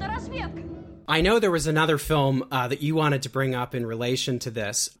фронта, разведка. I know there was another film that you wanted to bring up in relation to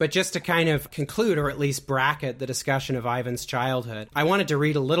this, but just to kind of conclude, or at least bracket the discussion of Ivan's childhood, I wanted to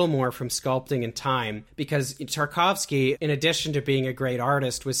read a little more from Sculpting in Time, because Tarkovsky, in addition to being a great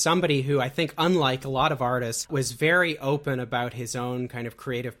artist, was somebody who I think, unlike a lot of artists, was very open about his own kind of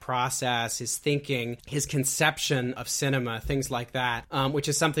creative process, his thinking, his conception of cinema, things like that, which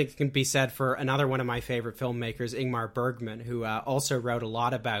is something that can be said for another one of my favorite filmmakers, Ingmar Bergman, who also wrote a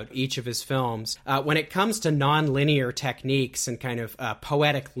lot about each of his films. When it comes to non-linear techniques and kind of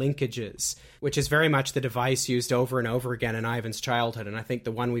poetic linkages, which is very much the device used over and over again in Ivan's childhood, and I think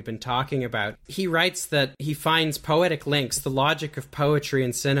the one we've been talking about. He writes that he finds poetic links, the logic of poetry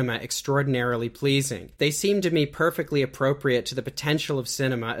and cinema, extraordinarily pleasing. They seem to me perfectly appropriate to the potential of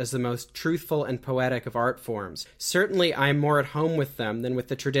cinema as the most truthful and poetic of art forms. Certainly I am more at home with them than with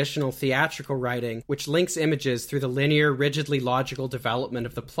the traditional theatrical writing, which links images through the linear, rigidly logical development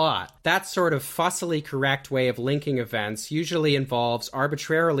of the plot. That sort of fussily correct way of linking events usually involves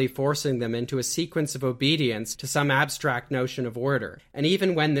arbitrarily forcing them into a sequence of obedience to some abstract notion of order. And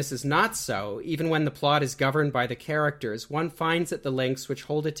even when this is not so, even when the plot is governed by the characters, one finds that the links which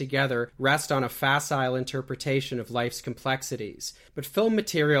hold it together rest on a facile interpretation of life's complexities. But film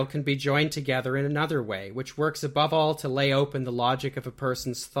material can be joined together in another way, which works above all to lay open the logic of a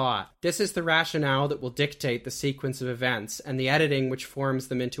person's thought. This is the rationale that will dictate the sequence of events, and the editing which forms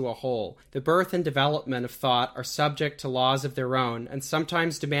them into a whole. The birth and development of thought are subject to laws of their own, and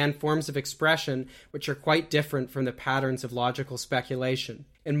sometimes demand forms of expression which are quite different from the patterns of logical speculation.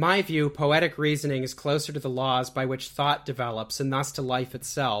 In my view, poetic reasoning is closer to the laws by which thought develops, and thus to life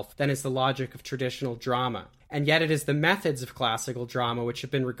itself, than is the logic of traditional drama. And yet it is the methods of classical drama which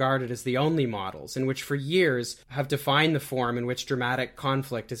have been regarded as the only models, and which for years have defined the form in which dramatic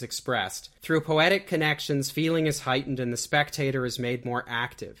conflict is expressed. Through poetic connections, feeling is heightened and the spectator is made more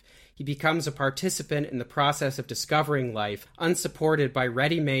active. He becomes a participant in the process of discovering life, unsupported by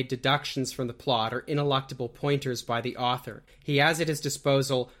ready-made deductions from the plot or ineluctable pointers by the author. He has at his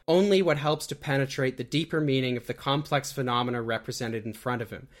disposal only what helps to penetrate the deeper meaning of the complex phenomena represented in front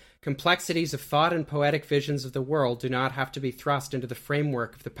of him. Complexities of thought and poetic visions of the world do not have to be thrust into the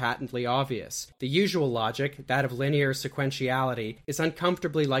framework of the patently obvious. The usual logic, that of linear sequentiality, is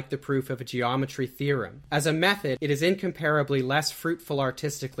uncomfortably like the proof of a geometry theorem. As a method, it is incomparably less fruitful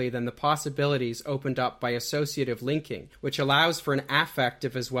artistically than the possibilities opened up by associative linking, which allows for an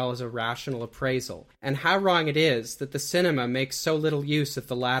affective as well as a rational appraisal. And how wrong it is that the cinema makes so little use of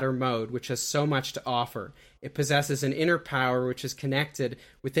the latter mode, which has so much to offer. It possesses an inner power which is connected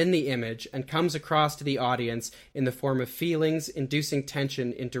within the image and comes across to the audience in the form of feelings, inducing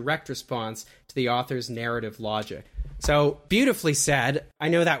tension in direct response to the author's narrative logic. So, beautifully said. I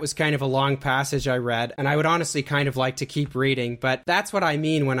know that was kind of a long passage I read, and I would honestly kind of like to keep reading, but that's what I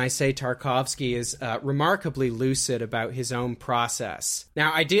mean when I say Tarkovsky is remarkably lucid about his own process.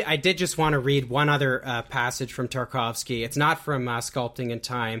 Now, I did just want to read one other passage from Tarkovsky. It's not from Sculpting in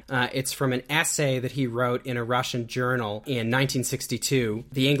Time. It's from an essay that he wrote in a Russian journal in 1962.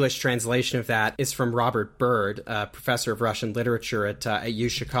 The English translation of that is from Robert Bird, professor of Russian literature at U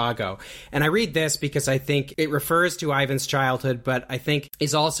Chicago. And I read this because I think it refers to Ivan's childhood, but I think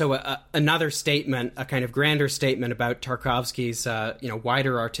is also another statement, a kind of grander statement about Tarkovsky's,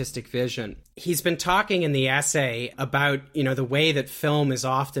 wider artistic vision. He's been talking in the essay about, the way that film is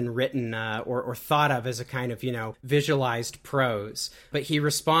often written or thought of as a kind of, visualized prose. But he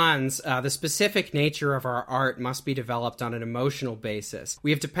responds, the specific nature of our art must be developed on an emotional basis.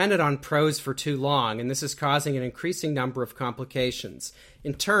 We have depended on prose for too long, and this is causing an increasing number of complications.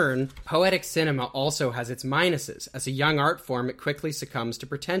 In turn, poetic cinema also has its minuses. As a young art form, it quickly succumbs to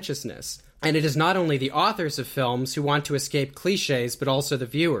pretentiousness. And it is not only the authors of films who want to escape cliches, but also the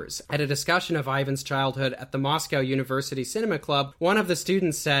viewers. At a discussion of Ivan's childhood at the Moscow University Cinema Club, one of the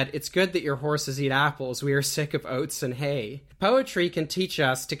students said, "It's good that your horses eat apples. We are sick of oats and hay." Poetry can teach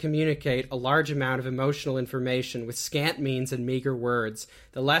us to communicate a large amount of emotional information with scant means and meager words.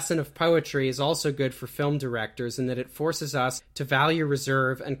 The lesson of poetry is also good for film directors in that it forces us to value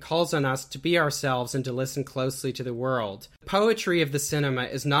reserve and calls on us to be ourselves and to listen closely to the world. Poetry of the cinema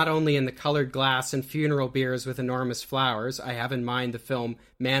is not only in the colored glass and funeral biers with enormous flowers, I have in mind the film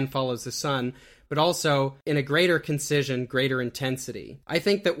Man Follows the Sun, but also in a greater concision, greater intensity. I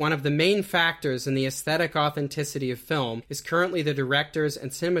think that one of the main factors in the aesthetic authenticity of film is currently the director's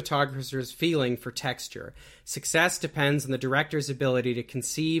and cinematographers' feeling for texture. Success depends on the director's ability to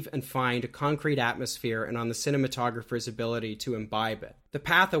conceive and find a concrete atmosphere and on the cinematographer's ability to imbibe it. The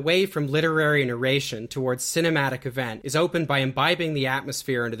path away from literary narration towards cinematic event is opened by imbibing the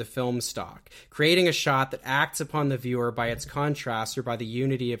atmosphere into the film stock, creating a shot that acts upon the viewer by its contrast or by the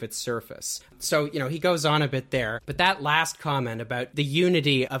unity of its surface. So, he goes on a bit there, but that last comment about the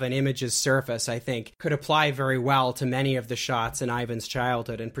unity of an image's surface, I think, could apply very well to many of the shots in Ivan's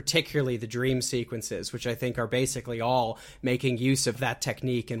Childhood, and particularly the dream sequences, which I think are basically all making use of that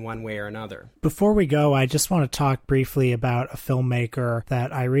technique in one way or another. Before we go, I just want to talk briefly about a filmmaker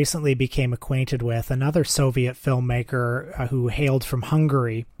that I recently became acquainted with, another Soviet filmmaker who hailed from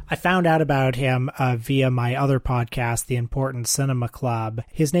Hungary. I found out about him via my other podcast, The Important Cinema Club.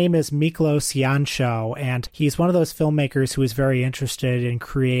 His name is Miklos Jancsó, and he's one of those filmmakers who is very interested in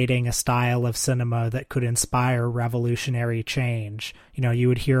creating a style of cinema that could inspire revolutionary change. You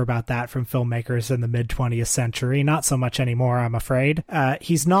would hear about that from filmmakers in the mid-20th century. Not so much anymore, I'm afraid.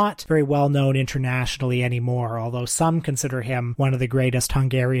 He's not very well known internationally anymore, although some consider him one of the greatest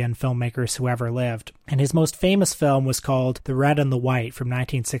Hungarian filmmakers who ever lived. And his most famous film was called The Red and the White from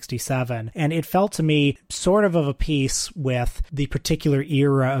 1967. And it felt to me sort of a piece with the particular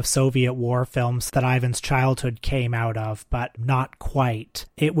era of Soviet war films that Ivan's Childhood came out of, but not quite.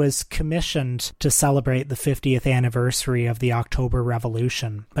 It was commissioned to celebrate the 50th anniversary of the October Revolution,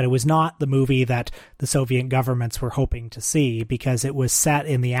 but it was not the movie that the Soviet governments were hoping to see because it was set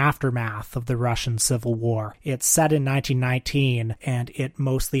in the aftermath of the Russian Civil War. It's set in 1919, and it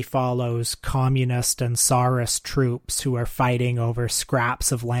mostly follows communist and Tsarist troops who are fighting over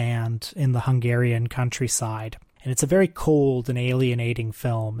scraps of land in the Hungarian countryside. And it's a very cold and alienating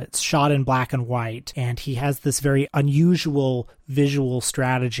film. It's shot in black and white, and he has this very unusual visual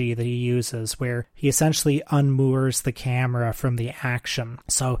strategy that he uses where he essentially unmoors the camera from the action.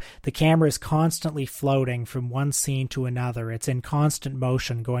 So the camera is constantly floating from one scene to another. It's in constant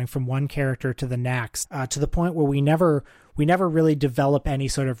motion, going from one character to the next, to the point where we never really develop any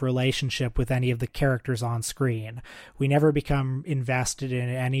sort of relationship with any of the characters on screen. We never become invested in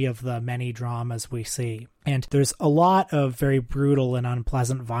any of the many dramas we see. And there's a lot of very brutal and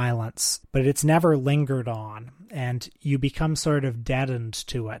unpleasant violence, but it's never lingered on, and you become sort of deadened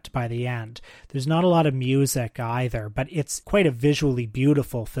to it by the end. There's not a lot of music either, but it's quite a visually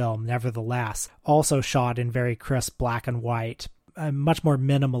beautiful film nevertheless, also shot in very crisp black and white. Much more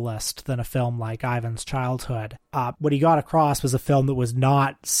minimalist than a film like Ivan's Childhood. What he got across was a film that was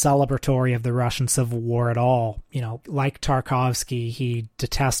not celebratory of the Russian Civil War at all. Like Tarkovsky, he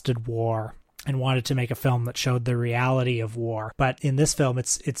detested war and wanted to make a film that showed the reality of war. But in this film,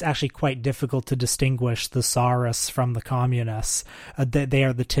 it's actually quite difficult to distinguish the Tsarists from the communists. They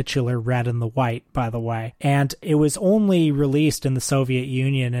are the titular red and the white, by the way. And it was only released in the Soviet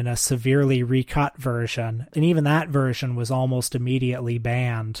Union in a severely recut version, and even that version was almost immediately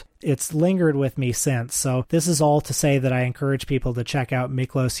banned. It's lingered with me since, so this is all to say that I encourage people to check out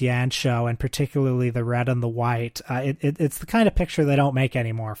Miklos Jancsó, and particularly The Red and the White. It's the kind of picture they don't make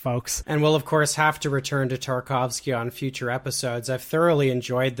anymore, folks. And we'll, of course, have to return to Tarkovsky on future episodes. I've thoroughly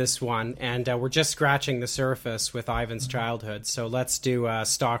enjoyed this one, and we're just scratching the surface with Ivan's Childhood, so let's do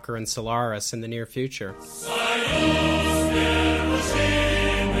Stalker and Solaris in the near future.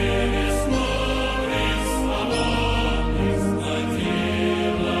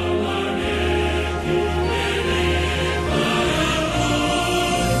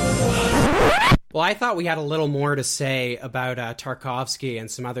 Well, I thought we had a little more to say about Tarkovsky and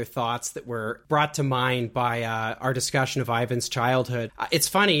some other thoughts that were brought to mind by our discussion of Ivan's Childhood. It's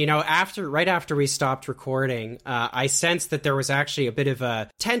funny, right after we stopped recording, I sensed that there was actually a bit of a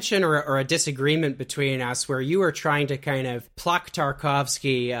tension or a disagreement between us where you were trying to kind of pluck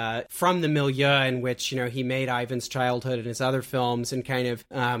Tarkovsky from the milieu in which, he made Ivan's Childhood and his other films and kind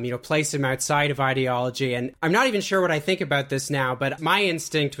of, place him outside of ideology. And I'm not even sure what I think about this now, but my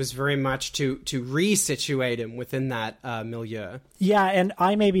instinct was very much to resituate him within that milieu. Yeah, and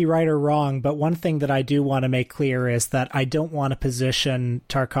I may be right or wrong, but one thing that I do want to make clear is that I don't want to position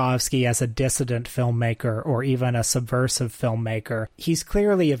Tarkovsky as a dissident filmmaker or even a subversive filmmaker. He's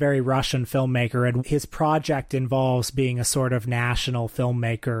clearly a very Russian filmmaker, and his project involves being a sort of national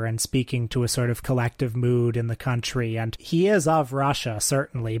filmmaker and speaking to a sort of collective mood in the country, and he is of Russia,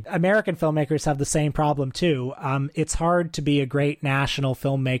 certainly. American filmmakers have the same problem, too. It's hard to be a great national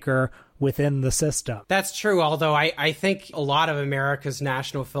filmmaker within the system. That's true, although I think a lot of America's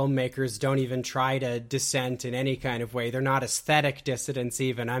national filmmakers don't even try to dissent in any kind of way. They're not aesthetic dissidents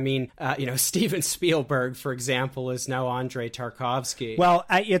even. I mean, Steven Spielberg, for example, is now Andrei Tarkovsky. Well,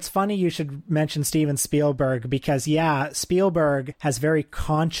 it's funny you should mention Steven Spielberg because, Spielberg has very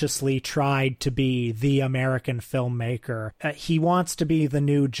consciously tried to be the American filmmaker. He wants to be the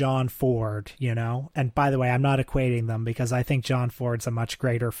new John Ford, And by the way, I'm not equating them because I think John Ford's a much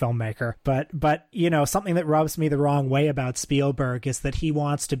greater filmmaker. But something that rubs me the wrong way about Spielberg is that he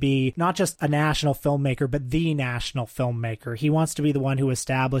wants to be not just a national filmmaker, but the national filmmaker. He wants to be the one who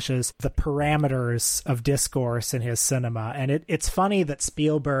establishes the parameters of discourse in his cinema. And it's funny that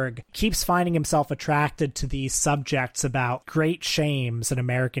Spielberg keeps finding himself attracted to these subjects about great shames in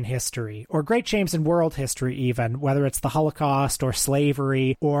American history, or great shames in world history even, whether it's the Holocaust or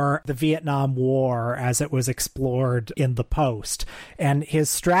slavery or the Vietnam War as it was explored in The Post. And his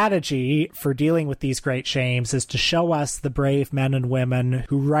strategy for dealing with these great shames is to show us the brave men and women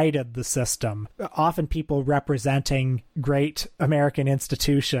who righted the system, often people representing great American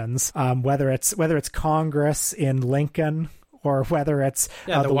institutions, whether it's Congress in Lincoln, or whether it's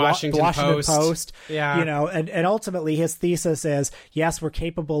the Washington Post. And ultimately his thesis is, yes, we're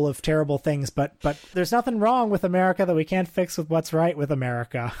capable of terrible things, but there's nothing wrong with America that we can't fix with what's right with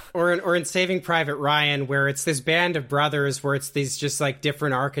America. Or in Saving Private Ryan, where it's this band of brothers, where it's these just like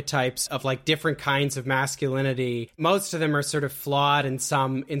different archetypes of like different kinds of masculinity. Most of them are sort of flawed in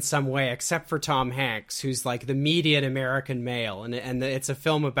some way, except for Tom Hanks, who's like the median American male. And it's a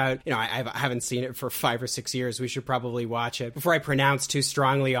film about, I haven't seen it for 5 or 6 years. We should probably watch it before I pronounce too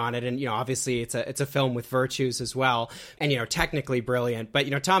strongly on it. And, obviously it's a film with virtues as well. And, technically brilliant. But,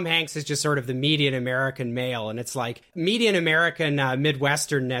 Tom Hanks is just sort of the median American male. And it's like median American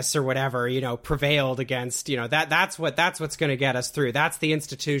Midwesternness or whatever, prevailed against, that's what's going to get us through. That's the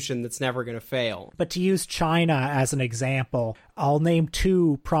institution that's never going to fail. But to use China as an example, I'll name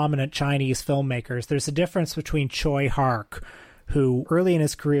 2 prominent Chinese filmmakers. There's a difference between Choi Hark, who early in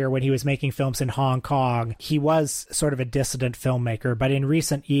his career, when he was making films in Hong Kong, he was sort of a dissident filmmaker. But in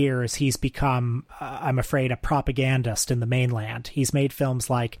recent years, he's become, I'm afraid, a propagandist in the mainland. He's made films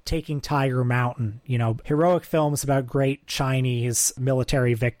like Taking Tiger Mountain, heroic films about great Chinese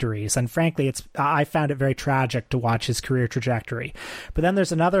military victories. And frankly, I found it very tragic to watch his career trajectory. But then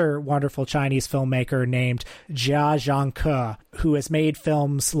there's another wonderful Chinese filmmaker named Jia Zhangke, who has made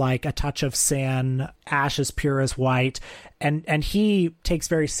films like A Touch of Sin, Ashes Pure as White, and he takes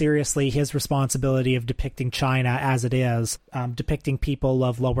very seriously his responsibility of depicting China as it is, depicting people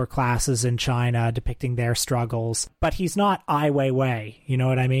of lower classes in China, depicting their struggles. But he's not Ai Weiwei, you know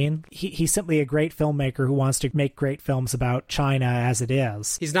what I mean? He's simply a great filmmaker who wants to make great films about China as it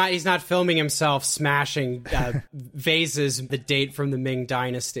is. He's not filming himself smashing vases that date from the Ming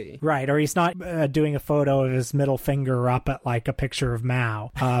Dynasty. Right, or he's not doing a photo of his middle finger up at like a picture of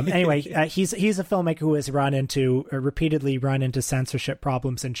Mao. Anyway, he's a filmmaker who has repeatedly run into censorship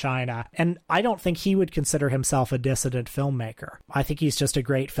problems in China, and I don't think he would consider himself a dissident filmmaker. I think he's just a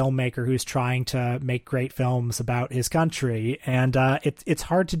great filmmaker who's trying to make great films about his country, and it's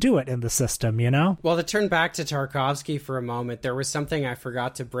hard to do it in the system, Well, to turn back to Tarkovsky for a moment, there was something I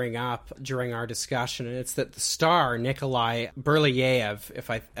forgot to bring up during our discussion, and it's that the star, Nikolai Berlyayev, if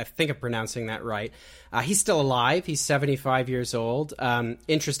I think I'm pronouncing that right, he's still alive. He's 75 years old.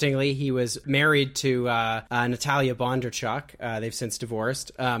 Interestingly, he was married to Natalia Bondarchuk. They've since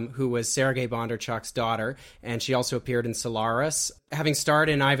divorced, who was Sergei Bondarchuk's daughter, and she also appeared in Solaris. Having starred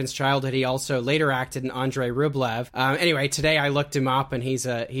in Ivan's Childhood, he also later acted in Andrei Rublev. Anyway, today I looked him up, and he's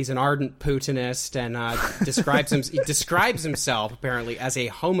an ardent Putinist, and describes himself apparently as a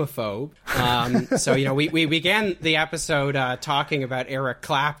homophobe. So we began the episode talking about Eric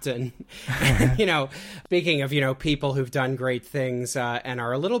Clapton. Speaking of people who've done great things and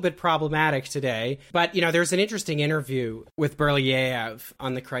are a little bit problematic today. But there's an interesting interview with Berlyayev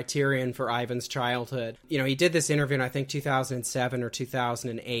on the Criterion for Ivan's Childhood. He did this interview in I think 2007 or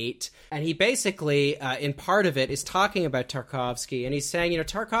 2008, and he basically in part of it is talking about Tarkovsky, and he's saying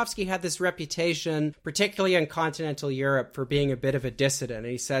Tarkovsky had this reputation, particularly in continental Europe, for being a bit of a dissident,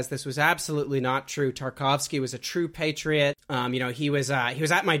 and he says this was absolutely not true. Tarkovsky was a true patriot. He was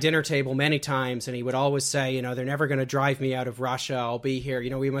at my dinner table many times, and he would always say, they're never going to drive me out of Russia. I'll be here.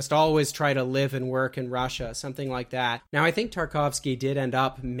 We must always try to live and work in Russia, something like that. that. Now, I think Tarkovsky did end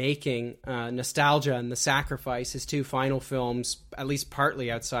up making Nostalgia and The Sacrifice, his two final films, at least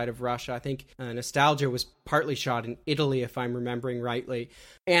partly outside of Russia. I think Nostalgia was partly shot in Italy, if I'm remembering rightly.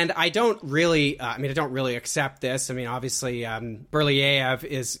 And I don't really accept this. I mean, obviously, Berlyayev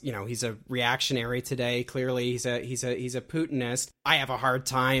is, he's a reactionary today. Clearly, he's a Putinist. I have a hard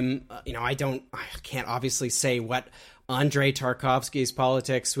time, I can't obviously say what Andrei Tarkovsky's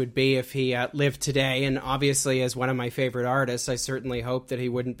politics would be if he lived today. And obviously, as one of my favorite artists, I certainly hope that he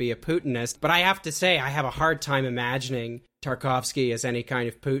wouldn't be a Putinist. But I have to say, I have a hard time imagining Tarkovsky as any kind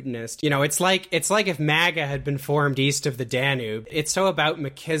of Putinist. It's like if MAGA had been formed east of the Danube. It's so about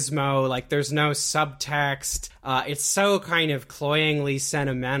machismo, like there's no subtext. It's so kind of cloyingly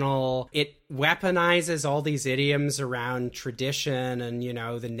sentimental. It weaponizes all these idioms around tradition and,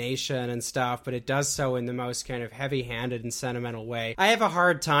 the nation and stuff, but it does so in the most kind of heavy-handed and sentimental way. I have a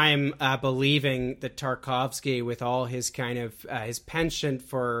hard time believing that Tarkovsky, with all his kind of his penchant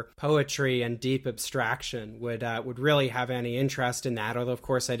for poetry and deep abstraction, would really have any interest in that, although of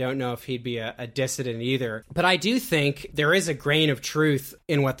course I don't know if he'd be a dissident either. But I do think there is a grain of truth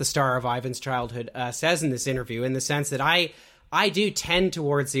in what the star of Ivan's Childhood says in this interview, in the sense that I do tend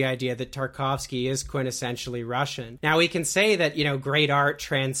towards the idea that Tarkovsky is quintessentially Russian. Now, we can say that, great art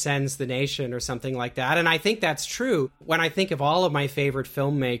transcends the nation or something like that, and I think that's true. When I think of all of my favorite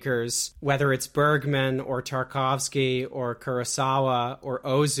filmmakers, whether it's Bergman or Tarkovsky or Kurosawa or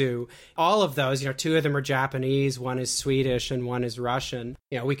Ozu, all of those, two of them are Japanese, one is Swedish and one is Russian.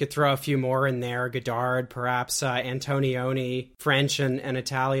 We could throw a few more in there, Godard, perhaps Antonioni, French and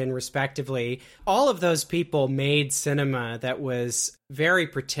Italian respectively. All of those people made cinema that was very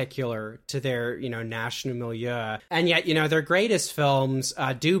particular to their, national milieu. And yet, their greatest films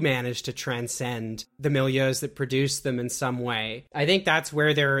do manage to transcend the milieus that produce them in some way. I think that's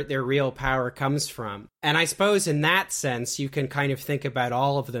where their real power comes from. And I suppose in that sense, you can kind of think about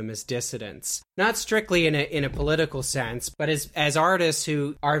all of them as dissidents. Not strictly in a political sense, but as artists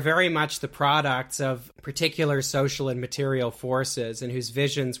who are very much the products of particular social and material forces, and whose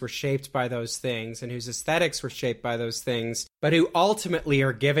visions were shaped by those things, and whose aesthetics were shaped by those things, but who ultimately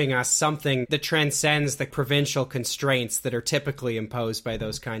are giving us something that transcends the provincial constraints that are typically imposed by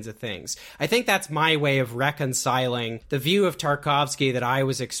those kinds of things. I think that's my way of reconciling the view of Tarkovsky that I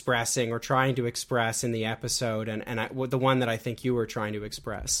was expressing or trying to express in the episode, and the one that I think you were trying to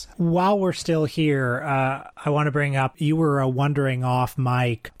express. While we're still here, I want to bring up, you were wondering off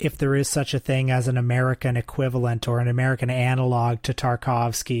mic if there is such a thing as an American equivalent or an American analog to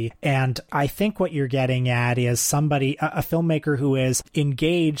Tarkovsky. And I think what you're getting at is somebody, a filmmaker who is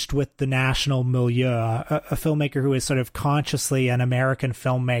engaged with the national milieu, a filmmaker who is sort of consciously an American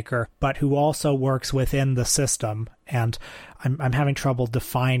filmmaker, but who also works within the system. And I'm having trouble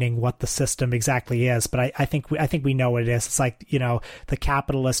defining what the system exactly is, but I think we know what it is. It's like, the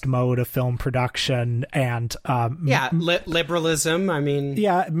capitalist mode of film production and liberalism. I mean,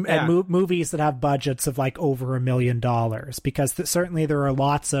 and movies that have budgets of like over $1 million, because certainly there are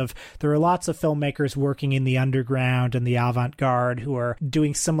lots of filmmakers working in the underground and the avant-garde who are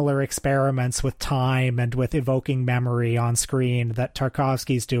doing similar experiments with time and with evoking memory on screen that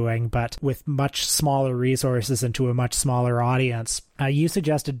Tarkovsky's doing, but with much smaller resources and to a much smaller audience. You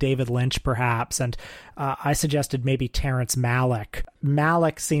suggested David Lynch, perhaps, and I suggested maybe Terrence Malick.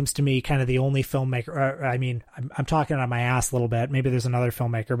 Malick seems to me kind of the only filmmaker. I'm talking on my ass a little bit. Maybe there's another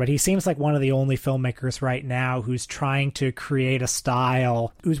filmmaker, but he seems like one of the only filmmakers right now who's trying to create a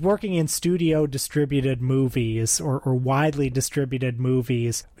style, who's working in studio distributed movies or widely distributed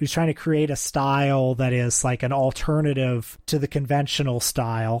movies, who's trying to create a style that is like an alternative to the conventional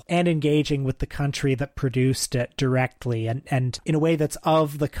style and engaging with the country that produced it directly and in a way that's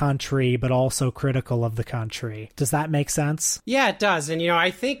of the country, but also critical of the country. Does that make sense? Yeah, it does. And,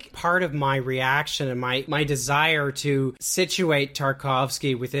 I think part of my reaction and my desire to situate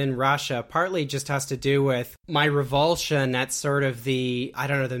Tarkovsky within Russia partly just has to do with my revulsion at sort of the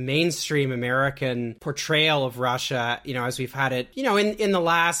mainstream American portrayal of Russia, as we've had it, in the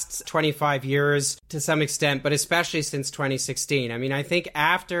last 25 years to some extent, but especially since 2016. I mean, I think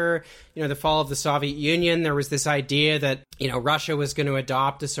after, the fall of the Soviet Union, there was this idea that, Russia was going to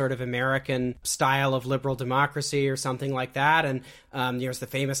adopt a sort of American style of liberal democracy or something like that. And there's the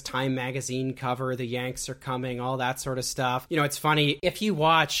famous Time magazine cover, the Yanks are coming, all that sort of stuff. It's funny, if you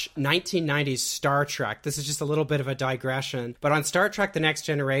watch 1990s Star Trek, this is just a little bit of a digression, but on Star Trek The Next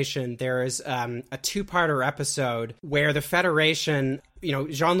Generation, there is a two-parter episode where the Federation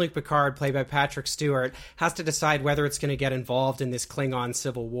Jean-Luc Picard, played by Patrick Stewart, has to decide whether it's going to get involved in this Klingon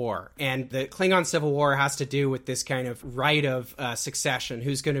civil war. And the Klingon civil war has to do with this kind of right of succession,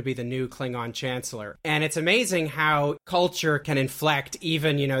 who's going to be the new Klingon chancellor. And it's amazing how culture can inflect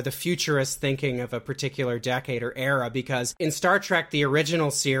even, the futurist thinking of a particular decade or era, because in Star Trek, the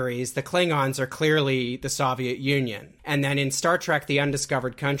original series, the Klingons are clearly the Soviet Union. And then in Star Trek, The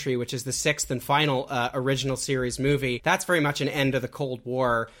Undiscovered Country, which is the sixth and final original series movie, that's very much an end of the Cold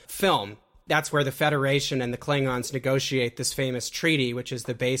War film. That's where the Federation and the Klingons negotiate this famous treaty, which is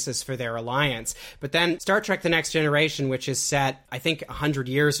the basis for their alliance. But then Star Trek The Next Generation, which is set, I think, 100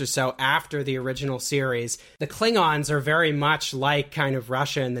 years or so after the original series, the Klingons are very much like kind of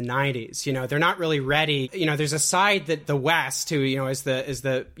Russia in the 90s. They're not really ready. There's a side that the West, who, is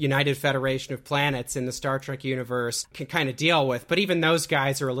the United Federation of Planets in the Star Trek universe, can kind of deal with. But even those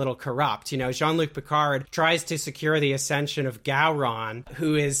guys are a little corrupt. Jean-Luc Picard tries to secure the ascension of Gowron,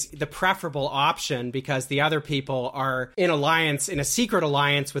 who is the preferable option because the other people are in a secret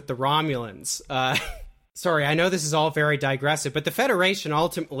alliance with the Romulans. Sorry, I know this is all very digressive, but the Federation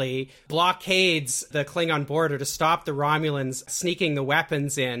ultimately blockades the Klingon border to stop the Romulans sneaking the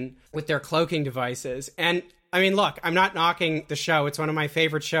weapons in with their cloaking devices. And I mean, look, I'm not knocking the show. It's one of my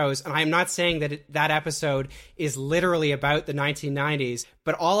favorite shows. And I'm not saying that that episode is literally about the 1990s.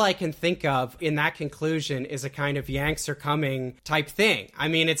 But all I can think of in that conclusion is a kind of Yanks are coming type thing. I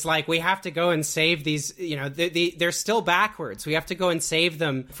mean, it's like we have to go and save these, they're still backwards. We have to go and save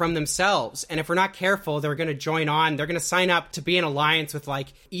them from themselves. And if we're not careful, they're going to join on. They're going to sign up to be in alliance with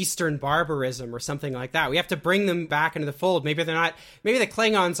like Eastern barbarism or something like that. We have to bring them back into the fold. Maybe the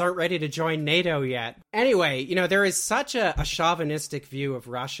Klingons aren't ready to join NATO yet. Anyway, there is such a chauvinistic view of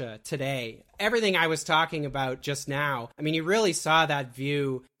Russia today. Everything I was talking about just now, I mean, you really saw that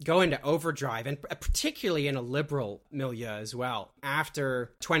view go into overdrive, and particularly in a liberal milieu as well,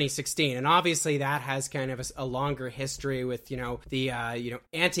 after 2016. And obviously that has kind of a longer history with, the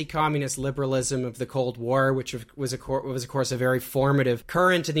anti-communist liberalism of the Cold War, which was of course a very formative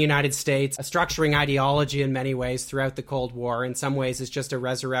current in the United States, a structuring ideology in many ways throughout the Cold War. In some ways, it's just a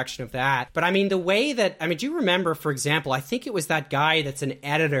resurrection of that. But I mean, do you remember, for example, I think it was that guy that's an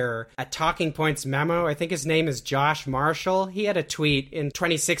editor at Talking Points Memo. I think his name is Josh Marshall. He had a tweet in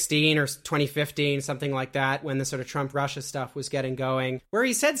 2016 or 2015, something like that, when the sort of Trump-Russia stuff was getting going, where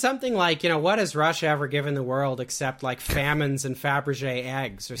he said something like, what has Russia ever given the world except like famines and Fabergé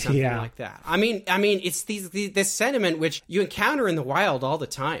eggs or something like that. I mean, it's this sentiment which you encounter in the wild all the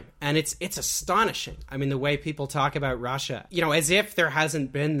time. And it's astonishing. I mean, the way people talk about Russia, as if there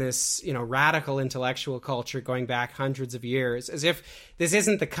hasn't been this, radical intellectual culture going back hundreds of years, as if this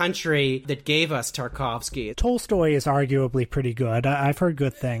isn't the country that gave us Tarkovsky. Tolstoy is arguably pretty good. I've heard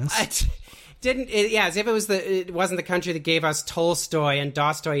good things. As if it wasn't the country that gave us Tolstoy and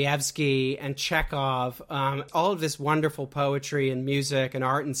Dostoevsky and Chekhov, all of this wonderful poetry and music and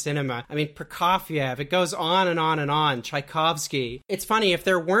art and cinema. I mean, Prokofiev, it goes on and on and on, Tchaikovsky. It's funny, if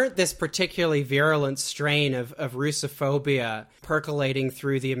there weren't this particularly virulent strain of Russophobia percolating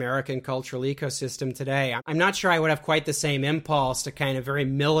through the American cultural ecosystem today, I'm not sure I would have quite the same impulse to kind of very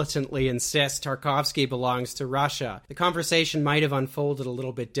militantly insist Tarkovsky belongs to Russia. The conversation might have unfolded a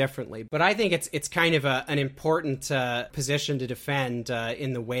little bit differently, but I think it's kind of an important position to defend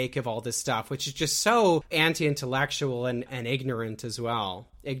in the wake of all this stuff, which is just so anti-intellectual and ignorant as well.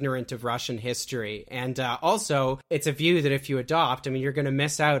 Ignorant of Russian history. And also, it's a view that if you adopt, I mean, you're going to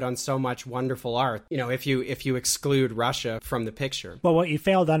miss out on so much wonderful art, if you exclude Russia from the picture. Well, what you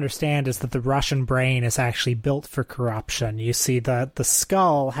fail to understand is that the Russian brain is actually built for corruption. You see, the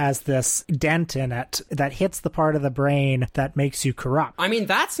skull has this dent in it that hits the part of the brain that makes you corrupt. I mean,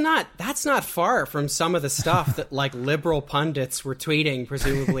 that's not far from some of the stuff that like liberal pundits were tweeting,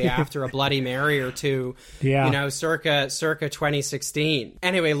 presumably after a Bloody Mary or two, circa 2016.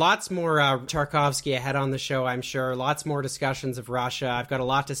 Anyway, lots more Tarkovsky ahead on the show, I'm sure. Lots more discussions of Russia. I've got a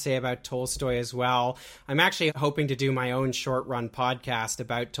lot to say about Tolstoy as well. I'm actually hoping to do my own short-run podcast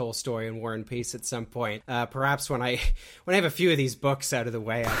about Tolstoy and War and Peace at some point. Perhaps when I have a few of these books out of the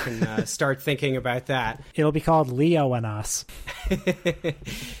way, I can start thinking about that. It'll be called Leo and Us.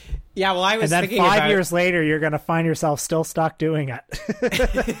 Yeah, well, I was thinking and then 5 years later, you're going to find yourself still stuck doing it.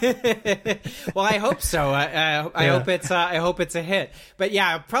 Well, I hope so. I hope it's a hit. But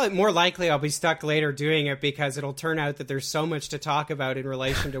yeah, probably more likely I'll be stuck later doing it because it'll turn out that there's so much to talk about in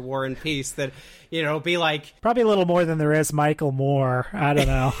relation to War and Peace that, it'll be like... Probably a little more than there is Michael Moore. I don't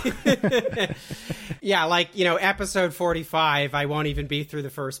know. Yeah, like, episode 45, I won't even be through the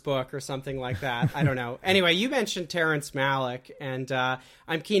first book or something like that. I don't know. Anyway, you mentioned Terrence Malick, and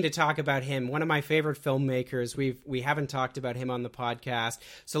I'm keen to talk talk about him. One of my favorite filmmakers. We haven't talked about him on the podcast,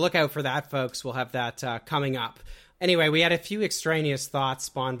 so look out for that, folks. We'll have that coming up. Anyway, we had a few extraneous thoughts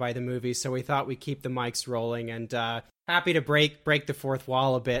spawned by the movie, so we thought we'd keep the mics rolling, and happy to break the fourth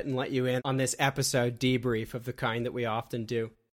wall a bit and let you in on this episode debrief of the kind that we often do.